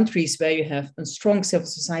in countries where you have a strong civil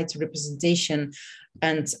society representation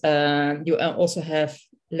and you also have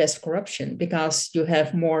less corruption, because you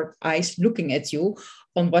have more eyes looking at you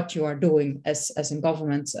on what you are doing as a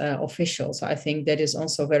government official. So I think that is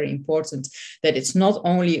also very important, that it's not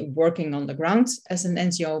only working on the ground as an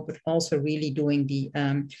NGO, but also really doing the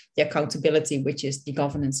accountability, which is the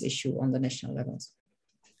governance issue on the national levels.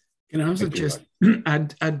 Can I also just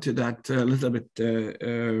add to that a little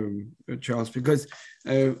bit, Charles, because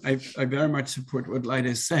I very much support what Lida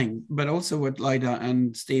is saying, but also what Lida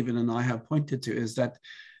and Stephen and I have pointed to is that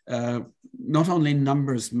not only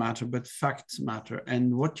numbers matter, but facts matter.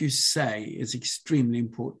 And what you say is extremely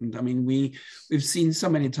important. I mean, we've seen so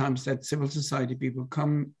many times that civil society people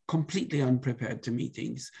come completely unprepared to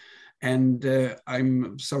meetings. And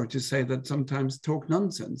I'm sorry to say that sometimes talk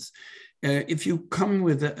nonsense. If you come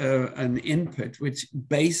with an input which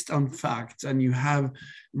based on facts and you have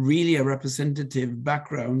really a representative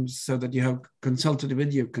background so that you have consulted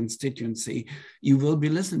with your constituency, you will be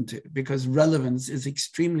listened to, because relevance is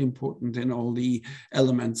extremely important in all the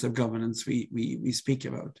elements of governance we speak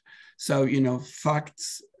about. So, you know,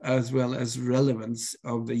 facts as well as relevance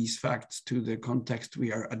of these facts to the context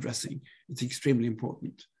we are addressing. It's extremely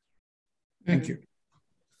important. Thank you.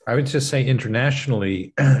 I would just say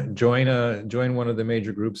internationally, join one of the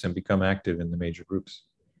major groups and become active in the major groups.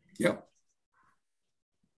 Yeah.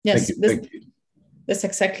 Yes, that's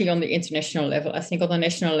exactly on the international level. I think on the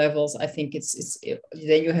national levels, I think it's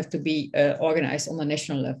then you have to be organized on the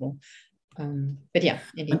national level. But yeah,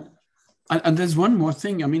 indeed. And there's one more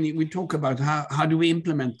thing. I mean, we talk about how do we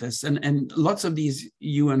implement this, and lots of these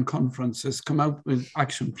UN conferences come out with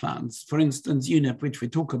action plans. For instance, UNEP, which we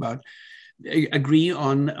talk about, agree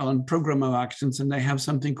on program of actions, and they have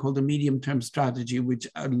something called a medium-term strategy, which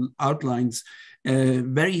outlines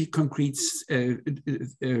very concrete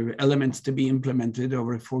elements to be implemented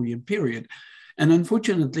over a 4-year period. And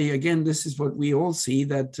unfortunately, again, this is what we all see,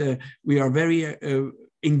 that we are very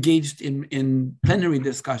engaged in plenary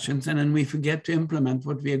discussions, and then we forget to implement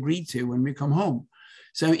what we agreed to when we come home.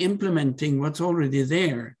 So implementing what's already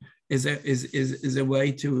there is a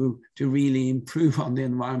way to really improve on the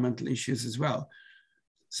environmental issues as well.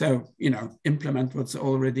 So, you know, implement what's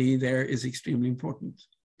already there is extremely important.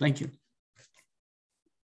 Thank you.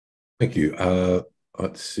 Thank you.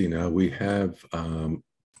 Let's see now, we have,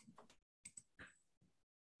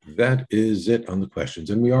 that is it on the questions.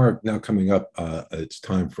 And we are now coming up, it's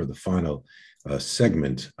time for the final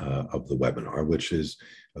segment of the webinar, which is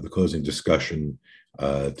the closing discussion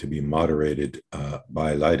to be moderated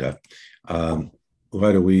by Lida.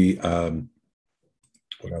 Lida,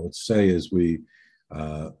 what I would say is in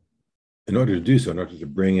order to do so, in order to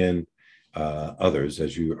bring in others,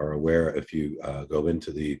 as you are aware, if you go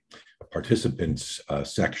into the participants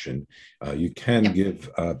section, you can give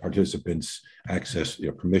participants access,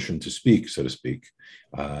 permission to speak, so to speak,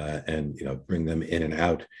 and bring them in and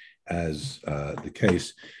out as the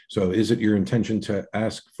case. So is it your intention to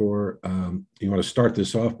ask for, you want to start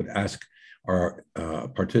this off, but ask our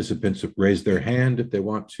participants to raise their hand if they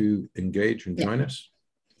want to engage and join us?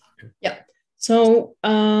 Okay. Yeah. So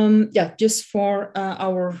just for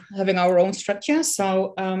having our own structure.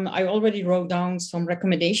 So I already wrote down some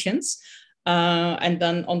recommendations, and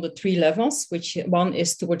then on the 3 levels, which one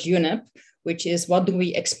is towards UNEP, which is what do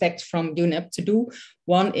we expect from UNEP to do?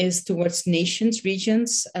 One is towards nations,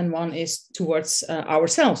 regions, and one is towards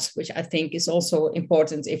ourselves, which I think is also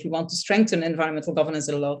important. If you want to strengthen environmental governance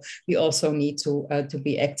at law, we also need to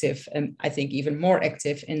be active, and I think even more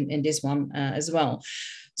active in this one as well.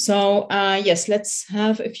 So yes, let's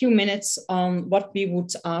have a few minutes on what we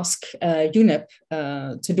would ask UNEP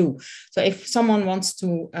to do. So if someone wants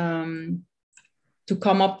to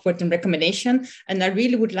come up with a recommendation, and I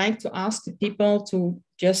really would like to ask the people to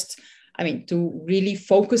to really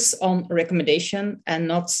focus on a recommendation and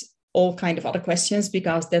not all kind of other questions,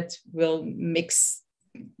 because that will mix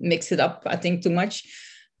it up, I think, too much.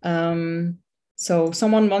 So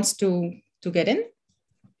someone wants to get in,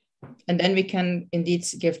 and then we can indeed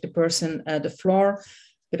give the person the floor,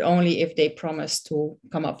 but only if they promise to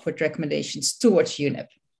come up with recommendations towards UNEP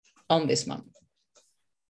on this month.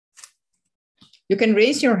 You can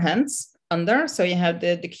raise your hands under, so you have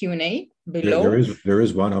the Q&A below. There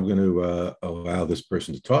is one. I'm going to allow this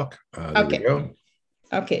person to talk. There we go.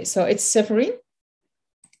 Okay, so it's Severin.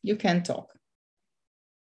 You can talk.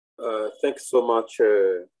 Thanks so much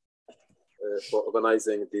for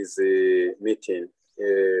organizing this meeting.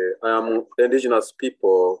 I am indigenous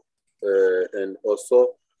people and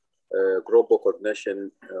also global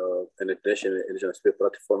coordination and international indigenous people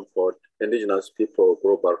platform for Indigenous People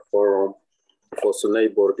Global Forum for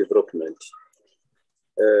Sustainable Development.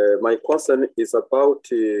 My concern is about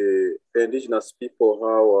indigenous people,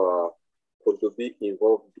 how could be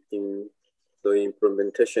involved in the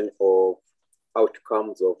implementation of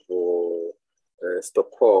outcomes of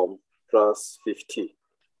Stockholm +50,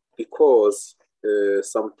 because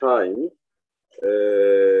sometimes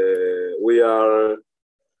we are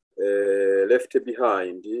left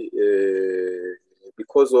behind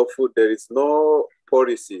because of there is no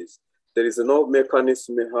policies, there is no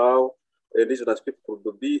mechanism how indigenous people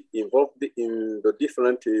could be involved in the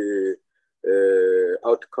different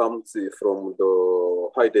outcomes from the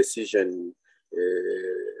high decision,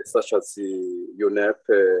 such as the UNEP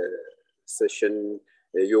session,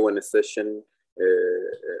 UN session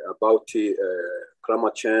about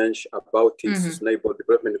climate change, about sustainable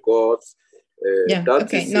development goals. Yeah. That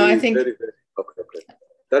okay. is no, I think. Very, very, okay.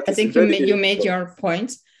 That I is think you made your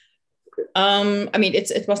point. I mean,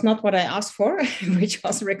 it was not what I asked for, which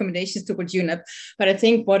was recommendations towards UNEP. But I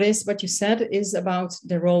think what you said is about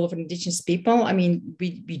the role of indigenous people. I mean,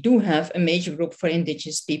 we do have a major group for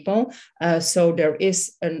indigenous people. So there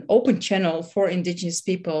is an open channel for indigenous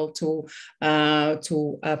people to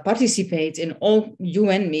participate in all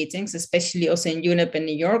UN meetings, especially also in UNEP in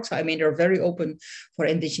New York. So I mean, they're very open for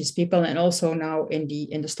indigenous people, and also now in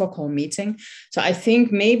the Stockholm meeting. So I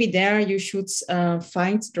think maybe there you should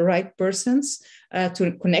find the right persons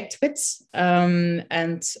to connect with and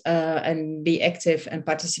be active and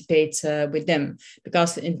participate with them,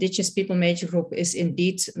 because the indigenous people major group is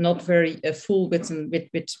indeed not very full with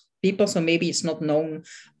people, so maybe it's not known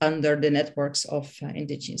under the networks of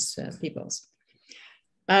indigenous peoples.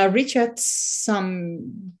 Richard,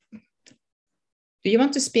 do you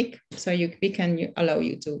want to speak? So we can allow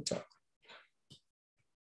you to talk.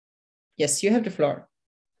 Yes, you have the floor.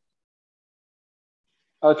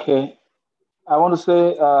 Okay. I want to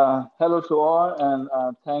say hello to all, and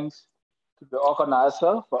thanks to the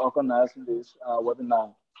organizer for organizing this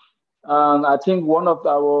webinar. I think one of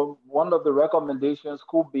the recommendations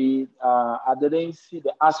could be I didn't see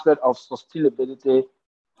the aspect of sustainability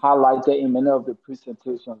highlighted in many of the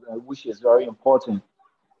presentations, which is very important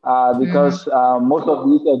because most of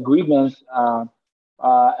these agreements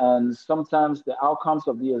and sometimes the outcomes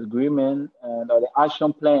of the agreement and the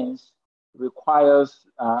action plans requires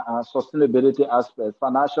sustainability aspects,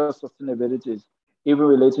 financial sustainability, even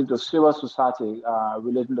relating to civil society,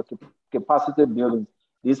 relating to capacity building.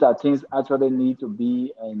 These are things actually need to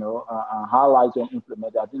be, highlighted and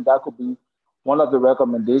implemented. I think that could be one of the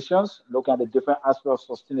recommendations, looking at the different aspects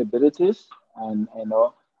of sustainabilities, and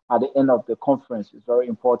at the end of the conference, it's very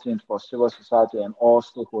important for civil society and all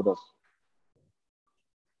stakeholders.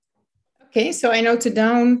 Okay, so I noted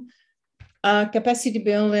down capacity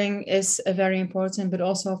building is very important, but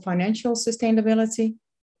also financial sustainability.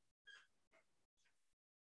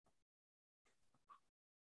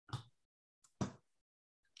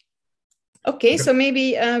 Okay, so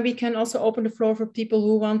maybe we can also open the floor for people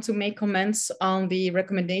who want to make comments on the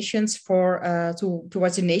recommendations for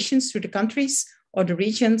towards the nations, to the countries or the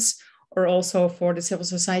regions, or also for the civil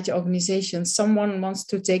society organizations. Someone wants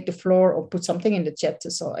to take the floor or put something in the chat.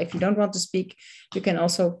 So if you don't want to speak, you can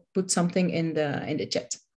also put something in the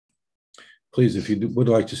chat. Please, if you would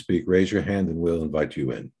like to speak, raise your hand and we'll invite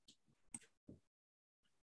you in.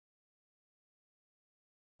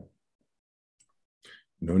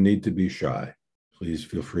 No need to be shy. Please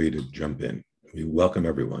feel free to jump in. We welcome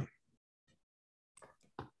everyone.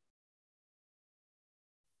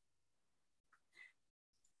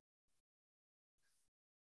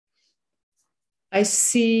 I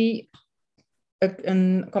see a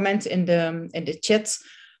comment in the chat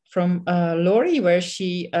from Lori, where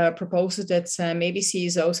she proposes that maybe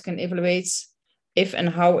CSOs can evaluate if and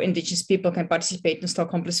how indigenous people can participate in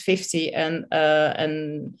Stockholm+50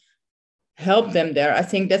 and help them there. I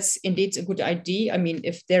think that's indeed a good idea. I mean,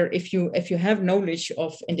 if you have knowledge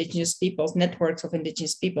of indigenous peoples, networks of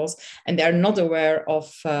indigenous peoples, and they're not aware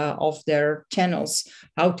of their channels,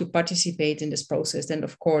 how to participate in this process, then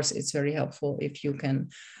of course it's very helpful if you can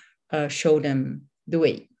show them the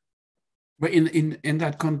way. But in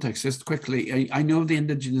that context, just quickly, I know the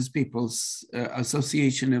Indigenous Peoples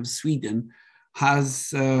Association of Sweden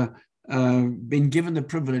has been given the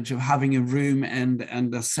privilege of having a room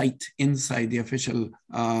and a site inside the official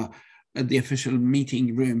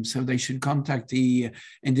meeting room. So they should contact the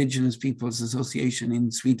Indigenous Peoples Association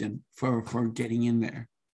in Sweden for getting in there.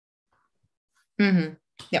 Mm-hmm.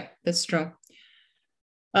 Yeah, that's true.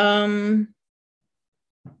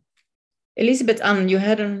 Elisabeth Ann, you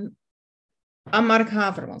had Mark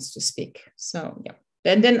Haver wants to speak. So yeah.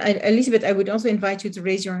 And then Elisabeth, I would also invite you to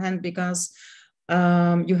raise your hand because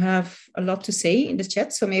you have a lot to say in the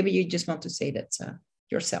chat. So maybe you just want to say that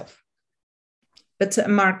yourself. But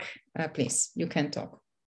Mark, please, you can talk.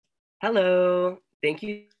 Hello. Thank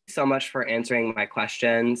you so much for answering my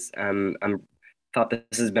questions. I thought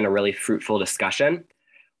this has been a really fruitful discussion.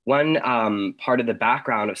 One part of the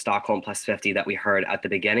background of Stockholm+50 that we heard at the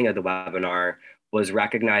beginning of the webinar was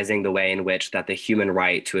recognizing the way in which that the human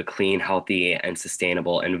right to a clean, healthy, and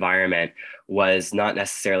sustainable environment was not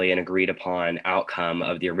necessarily an agreed upon outcome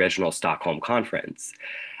of the original Stockholm Conference.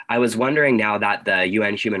 I was wondering, now that the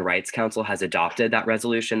UN Human Rights Council has adopted that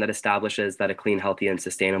resolution that establishes that a clean, healthy, and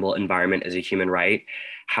sustainable environment is a human right,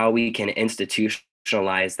 how we can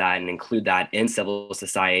institutionalize that and include that in civil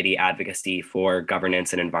society advocacy for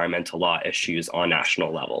governance and environmental law issues on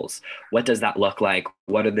national levels. What does that look like?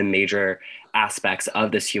 What are the major aspects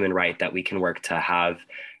of this human right that we can work to have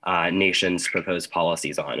nations propose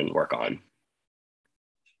policies on and work on?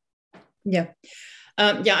 Yeah.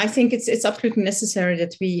 I think it's absolutely necessary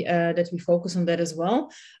that we focus on that as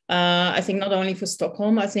well. I think not only for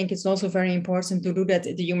Stockholm, I think it's also very important to do that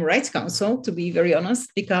at the Human Rights Council, to be very honest,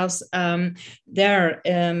 because there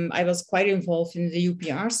I was quite involved in the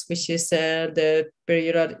UPRs, which is the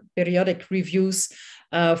periodic reviews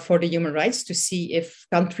for the human rights, to see if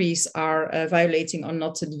countries are violating or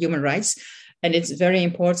not the human rights. And it's very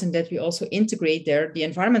important that we also integrate there the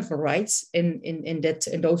environmental rights in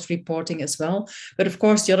those reporting as well. But of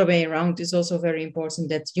course, the other way around is also very important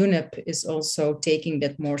that UNEP is also taking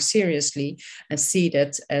that more seriously and see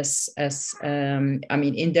that as in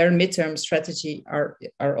their midterm strategy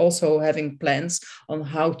are also having plans on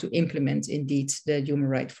how to implement indeed the human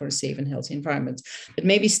right for a safe and healthy environment. But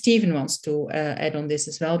maybe Stephen wants to add on this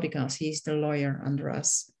as well, because he's the lawyer under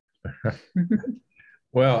us.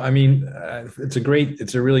 Well, I mean, it's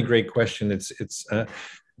a really great question.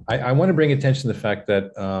 I want to bring attention to the fact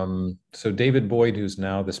that, so David Boyd, who's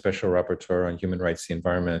now the Special Rapporteur on Human Rights and the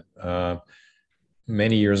Environment,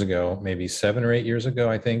 many years ago, maybe 7 or 8 years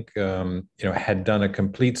ago, I think, had done a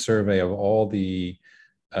complete survey of all the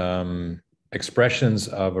expressions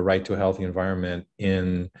of a right to a healthy environment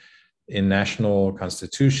in national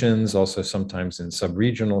constitutions, also sometimes in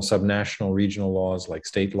sub-regional, subnational, regional laws like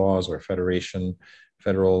state laws or federal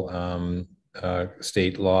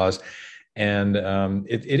state laws. And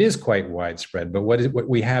it is quite widespread, but what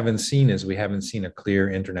we haven't seen is a clear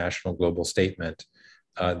international global statement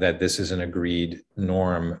that this is an agreed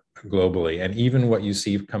norm globally. And even what you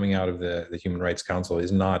see coming out of the Human Rights Council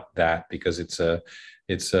is not that, because it's a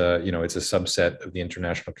subset of the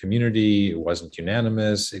international community. It wasn't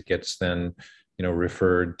unanimous. It gets then,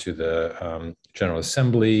 referred to the General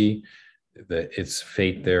Assembly. Its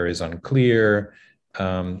fate there is unclear.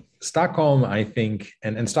 Stockholm, I think,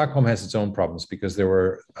 and Stockholm has its own problems, because there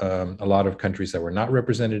were a lot of countries that were not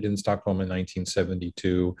represented in Stockholm in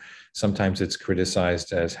 1972. Sometimes it's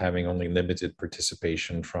criticized as having only limited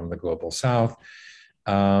participation from the global South.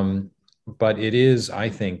 But it is, I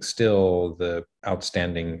think, still the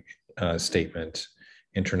outstanding statement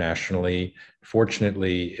internationally.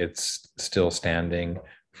 Fortunately, it's still standing.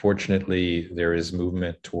 Fortunately, there is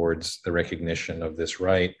movement towards the recognition of this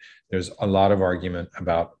right. There's a lot of argument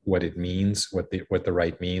about what it means, what the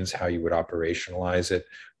right means, how you would operationalize it,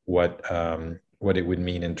 what it would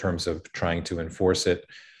mean in terms of trying to enforce it.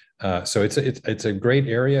 So it's a great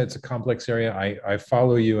area. It's a complex area. I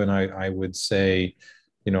follow you, and I would say,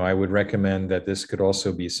 I would recommend that this could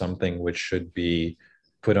also be something which should be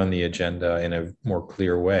put on the agenda in a more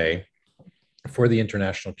clear way for the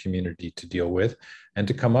international community to deal with, and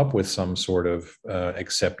to come up with some sort of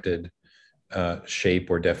accepted shape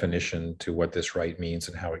or definition to what this right means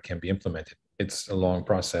and how it can be implemented. It's a long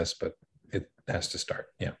process, but it has to start.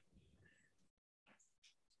 Yeah.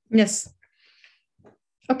 Yes.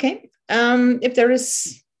 Okay. If there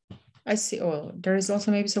is, I see. Oh, there is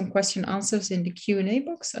also maybe some question answers in the Q&A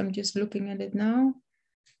box. I'm just looking at it now.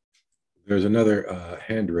 There's another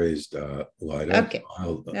hand raised, Lida. Okay.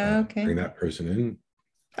 I'll bring that person in.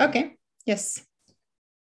 Okay. Yes.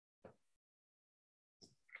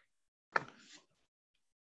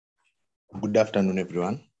 Good afternoon,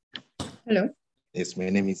 everyone. Hello. Yes, my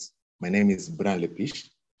name is Brian Lepish.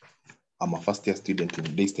 I'm a first-year student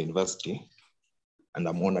in Leicester University, and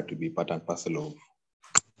I'm honored to be part and parcel of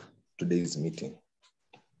today's meeting.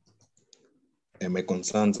 And my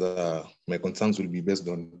concerns will be based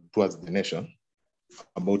on Towards the Nation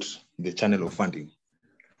about the channel of funding.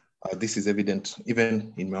 This is evident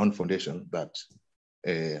even in my own foundation that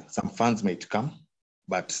some funds might come,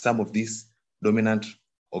 but some of these dominant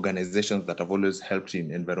organizations that have always helped in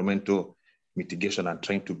environmental mitigation and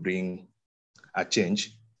trying to bring a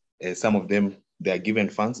change, some of them, they are given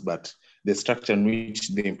funds, but the structure in which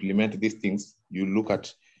they implement these things, you look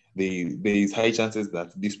at, there is high chances that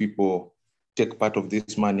these people take part of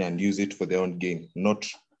this money and use it for their own gain, not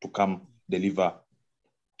to come deliver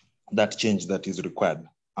that change that is required.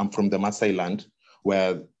 I'm from the Maasai land,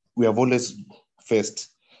 where we have always faced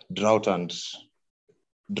drought and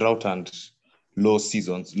low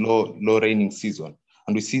seasons, low raining season.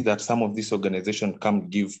 And we see that some of these organizations come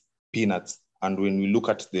give peanuts. And when we look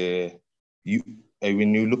at the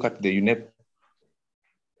UNEP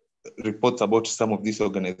reports about some of these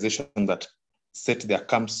organizations that set their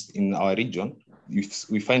camps in our region,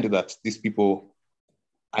 we find that these people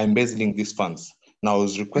are embezzling these funds. Now, I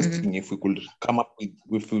was requesting if we could come up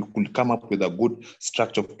with a good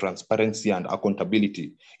structure of transparency and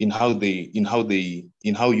accountability in how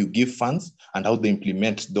you give funds and how they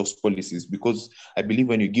implement those policies. Because I believe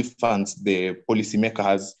when you give funds, the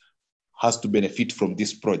policymaker has to benefit from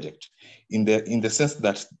this project, in the sense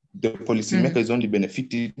that the policymaker is only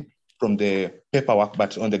benefiting from the paperwork,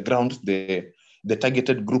 but on the ground, the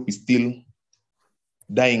targeted group is still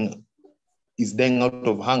dying out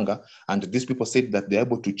of hunger, and these people said that they're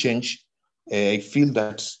able to change. I feel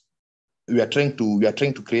that we are trying to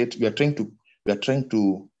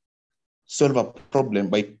solve a problem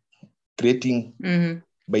by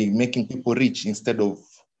by making people rich instead of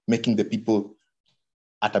making the people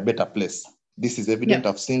at a better place. This is evident.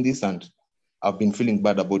 I've seen this and I've been feeling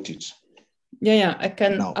bad about it. Yeah, I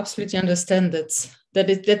can absolutely understand that.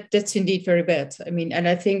 That's indeed very bad. I mean, and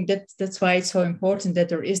I think that's why it's so important that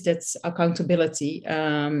there is that accountability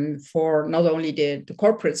for not only the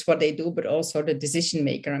corporates, what they do, but also the decision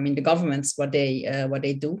maker. I mean, the governments, what they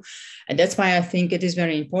do. And that's why I think it is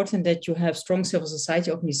very important that you have strong civil society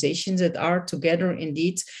organizations that are together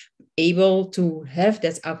indeed able to have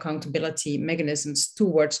that accountability mechanisms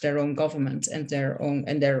towards their own government and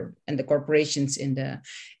the corporations in the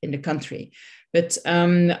country. But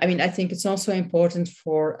I mean, I think it's also important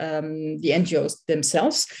for the NGOs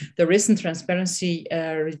themselves. There is a transparency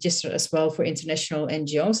register as well for international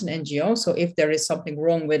NGOs and NGOs. So if there is something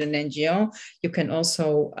wrong with an NGO, you can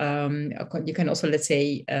also let's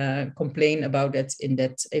say complain about it in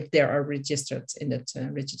that if they are registered in that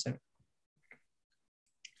register.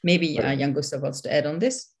 Maybe Jan Gustav wants to add on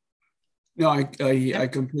this. No, I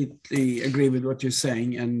completely agree with what you're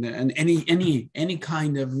saying, and any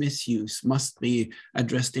kind of misuse must be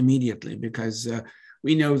addressed immediately, because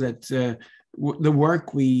we know that the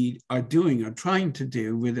work we are trying to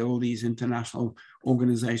do with all these international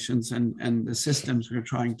organizations and the systems we're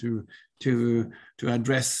trying to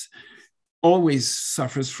address always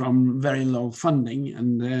suffers from very low funding,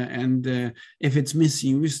 and if it's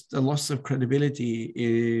misused, the loss of credibility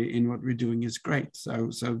in what we're doing is great. So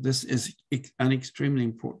this is an extremely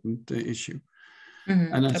important issue.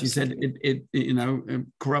 And as absolutely. You said,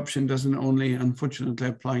 corruption doesn't only, unfortunately,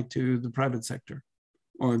 apply to the private sector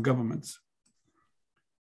or governments.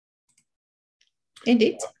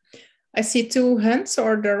 Indeed, I see two hands,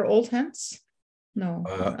 or they're old hands. No,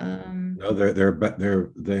 no,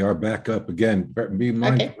 they are back up again. Be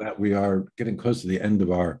mindful that we are getting close to the end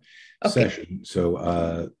of our session. So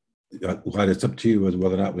Vlad, it's up to you as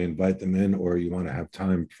whether or not we invite them in, or you want to have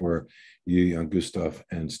time for you, Jan Gustav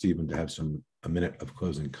and Stephen, to have a minute of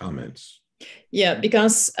closing comments. Yeah,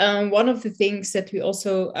 because one of the things that we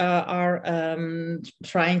also are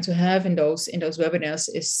trying to have in those webinars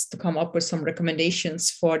is to come up with some recommendations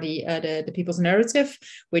for the people's narrative,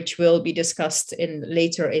 which will be discussed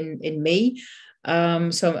later in May.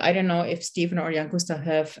 So I don't know if Stephen or Jan Gustav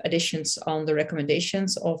have additions on the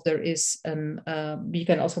recommendations, or if there is you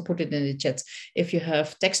can also put it in the chat if you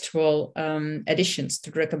have textual additions to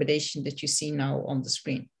the recommendation that you see now on the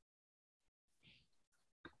screen.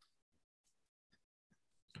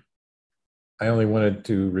 I only wanted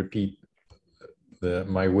to repeat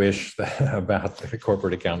my wish about the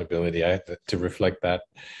corporate accountability. I had to reflect that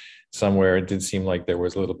somewhere. It did seem like there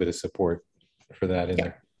was a little bit of support for that in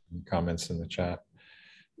the comments in the chat.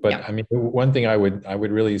 But I mean, one thing I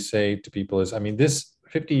would really say to people is, I mean, this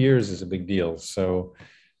 50 years is a big deal. So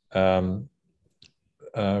Rio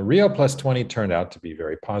Plus 20 turned out to be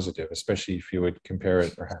very positive, especially if you would compare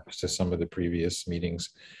it perhaps to some of the previous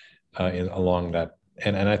meetings along that.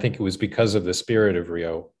 And I think it was because of the spirit of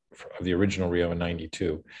Rio, of the original Rio in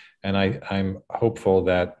 '92. And I'm hopeful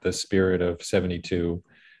that the spirit of '72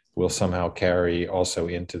 will somehow carry also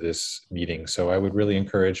into this meeting. So I would really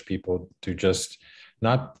encourage people to just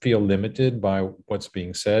not feel limited by what's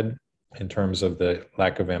being said in terms of the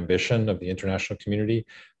lack of ambition of the international community,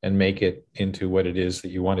 and make it into what it is that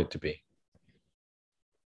you want it to be.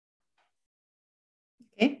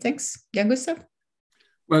 Okay, thanks. Jan Gustav?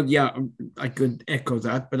 Well, yeah, I could echo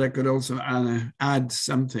that, but I could also add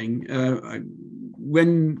something.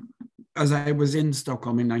 As I was in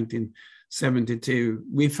Stockholm in 1972,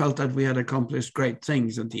 we felt that we had accomplished great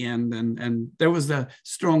things at the end, and there was a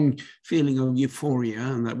strong feeling of euphoria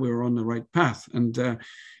and that we were on the right path. And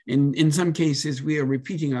in some cases, we are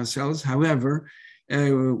repeating ourselves. However,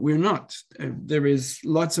 we're not. There is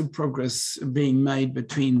lots of progress being made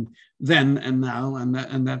between then and now, and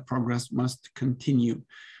that progress must continue.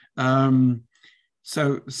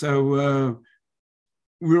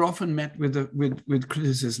 We're often met with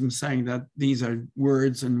criticism saying that these are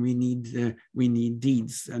words and we need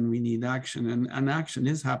deeds and we need action, and action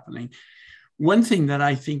is happening. One thing that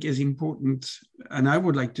I think is important, and I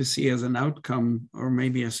would like to see as an outcome or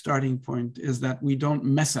maybe a starting point, is that we don't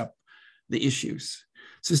mess up the issues.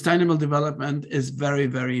 Sustainable development is very,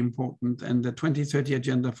 very important, and the 2030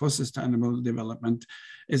 Agenda for Sustainable Development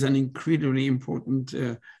is an incredibly important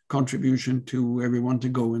contribution to where we want to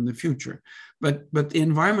go in the future. But the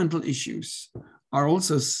environmental issues are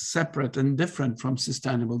also separate and different from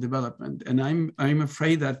sustainable development. And I'm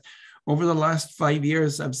afraid that over the last 5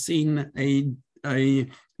 years, I've seen a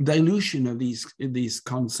dilution of these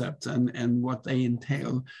concepts and what they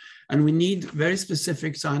entail. And we need very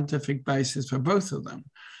specific scientific basis for both of them.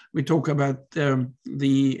 We talk about the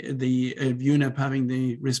UNEP having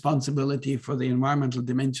the responsibility for the environmental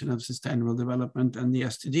dimension of sustainable development and the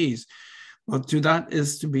SDGs. Well, to that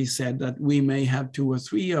is to be said that we may have 2 or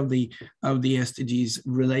 3 of the SDGs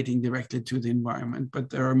relating directly to the environment, but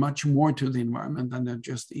there are much more to the environment than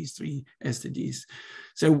just these 3 SDGs.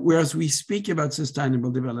 So whereas we speak about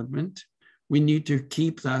sustainable development, we need to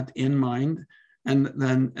keep that in mind, and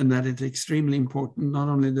that it's extremely important, not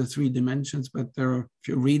only the 3 dimensions, but there are, if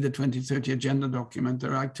you read the 2030 Agenda document,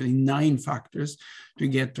 there are actually 9 factors to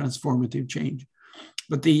get transformative change.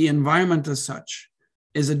 But the environment as such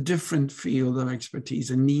is a different field of expertise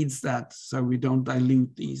and needs that, so we don't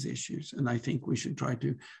dilute these issues. And I think we should try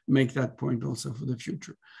to make that point also for the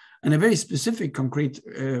future. And a very specific, concrete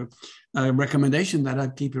recommendation that I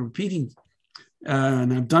keep repeating,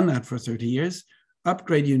 and I've done that for 30 years,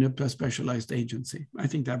 upgrade UNEP to a specialized agency. I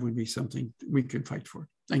think that would be something we could fight for.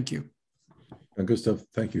 Thank you. Gustav,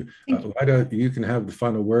 thank you. Lyda, you can have the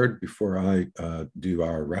final word before I do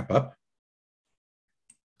our wrap up.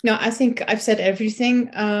 No, I think I've said everything.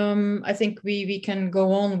 I think we can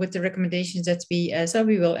go on with the recommendations that so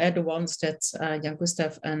we will add the ones that Jan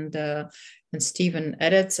Gustav and Stephen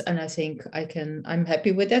added, and I think I'm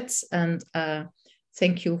happy with it. And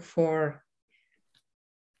thank you for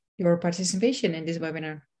your participation in this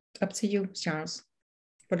webinar. Up to you, Charles,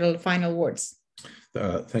 for the final words.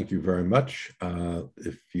 Thank you very much.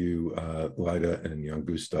 If you, Lyda and Jan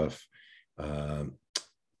Gustav,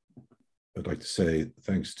 I'd like to say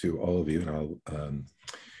thanks to all of you, and I'll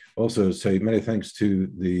also say many thanks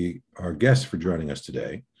to our guests for joining us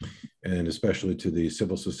today, and especially to the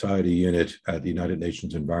Civil Society Unit at the United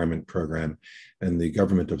Nations Environment Program and the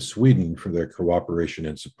Government of Sweden for their cooperation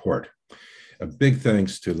and support. A big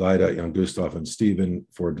thanks to Lyda, Jan Gustav, and Stephen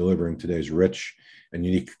for delivering today's rich and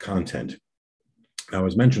unique content. Now,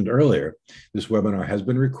 as mentioned earlier, this webinar has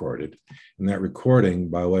been recorded, and that recording,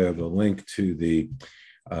 by way of a link to the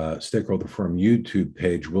Stakeholder Forum YouTube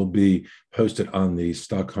page, will be posted on the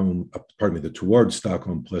Towards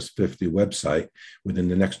Stockholm+50 website within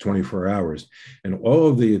the next 24 hours. And all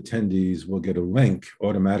of the attendees will get a link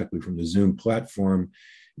automatically from the Zoom platform,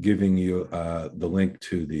 giving you the link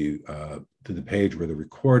to the page where the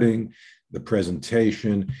recording, the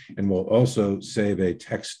presentation, and we'll also save a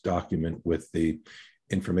text document with the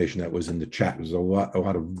information that was in the chat. There's a lot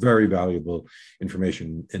of very valuable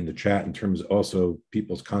information in the chat in terms of also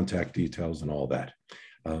people's contact details and all that.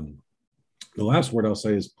 The last word I'll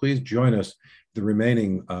say is please join us the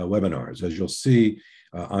remaining webinars. As you'll see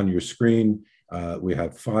on your screen, we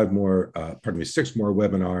have 6 more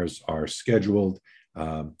webinars are scheduled.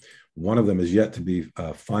 One of them is yet to be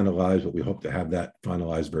finalized, but we hope to have that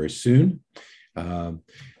finalized very soon.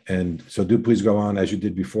 And so do please go on as you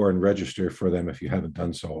did before and register for them if you haven't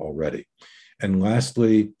done so already. And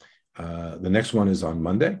lastly, the next one is on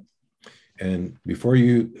Monday. And before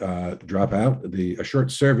you drop out, a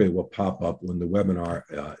short survey will pop up when the webinar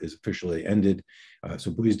is officially ended.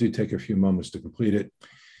 So please do take a few moments to complete it.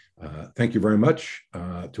 Thank you very much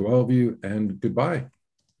to all of you, and goodbye.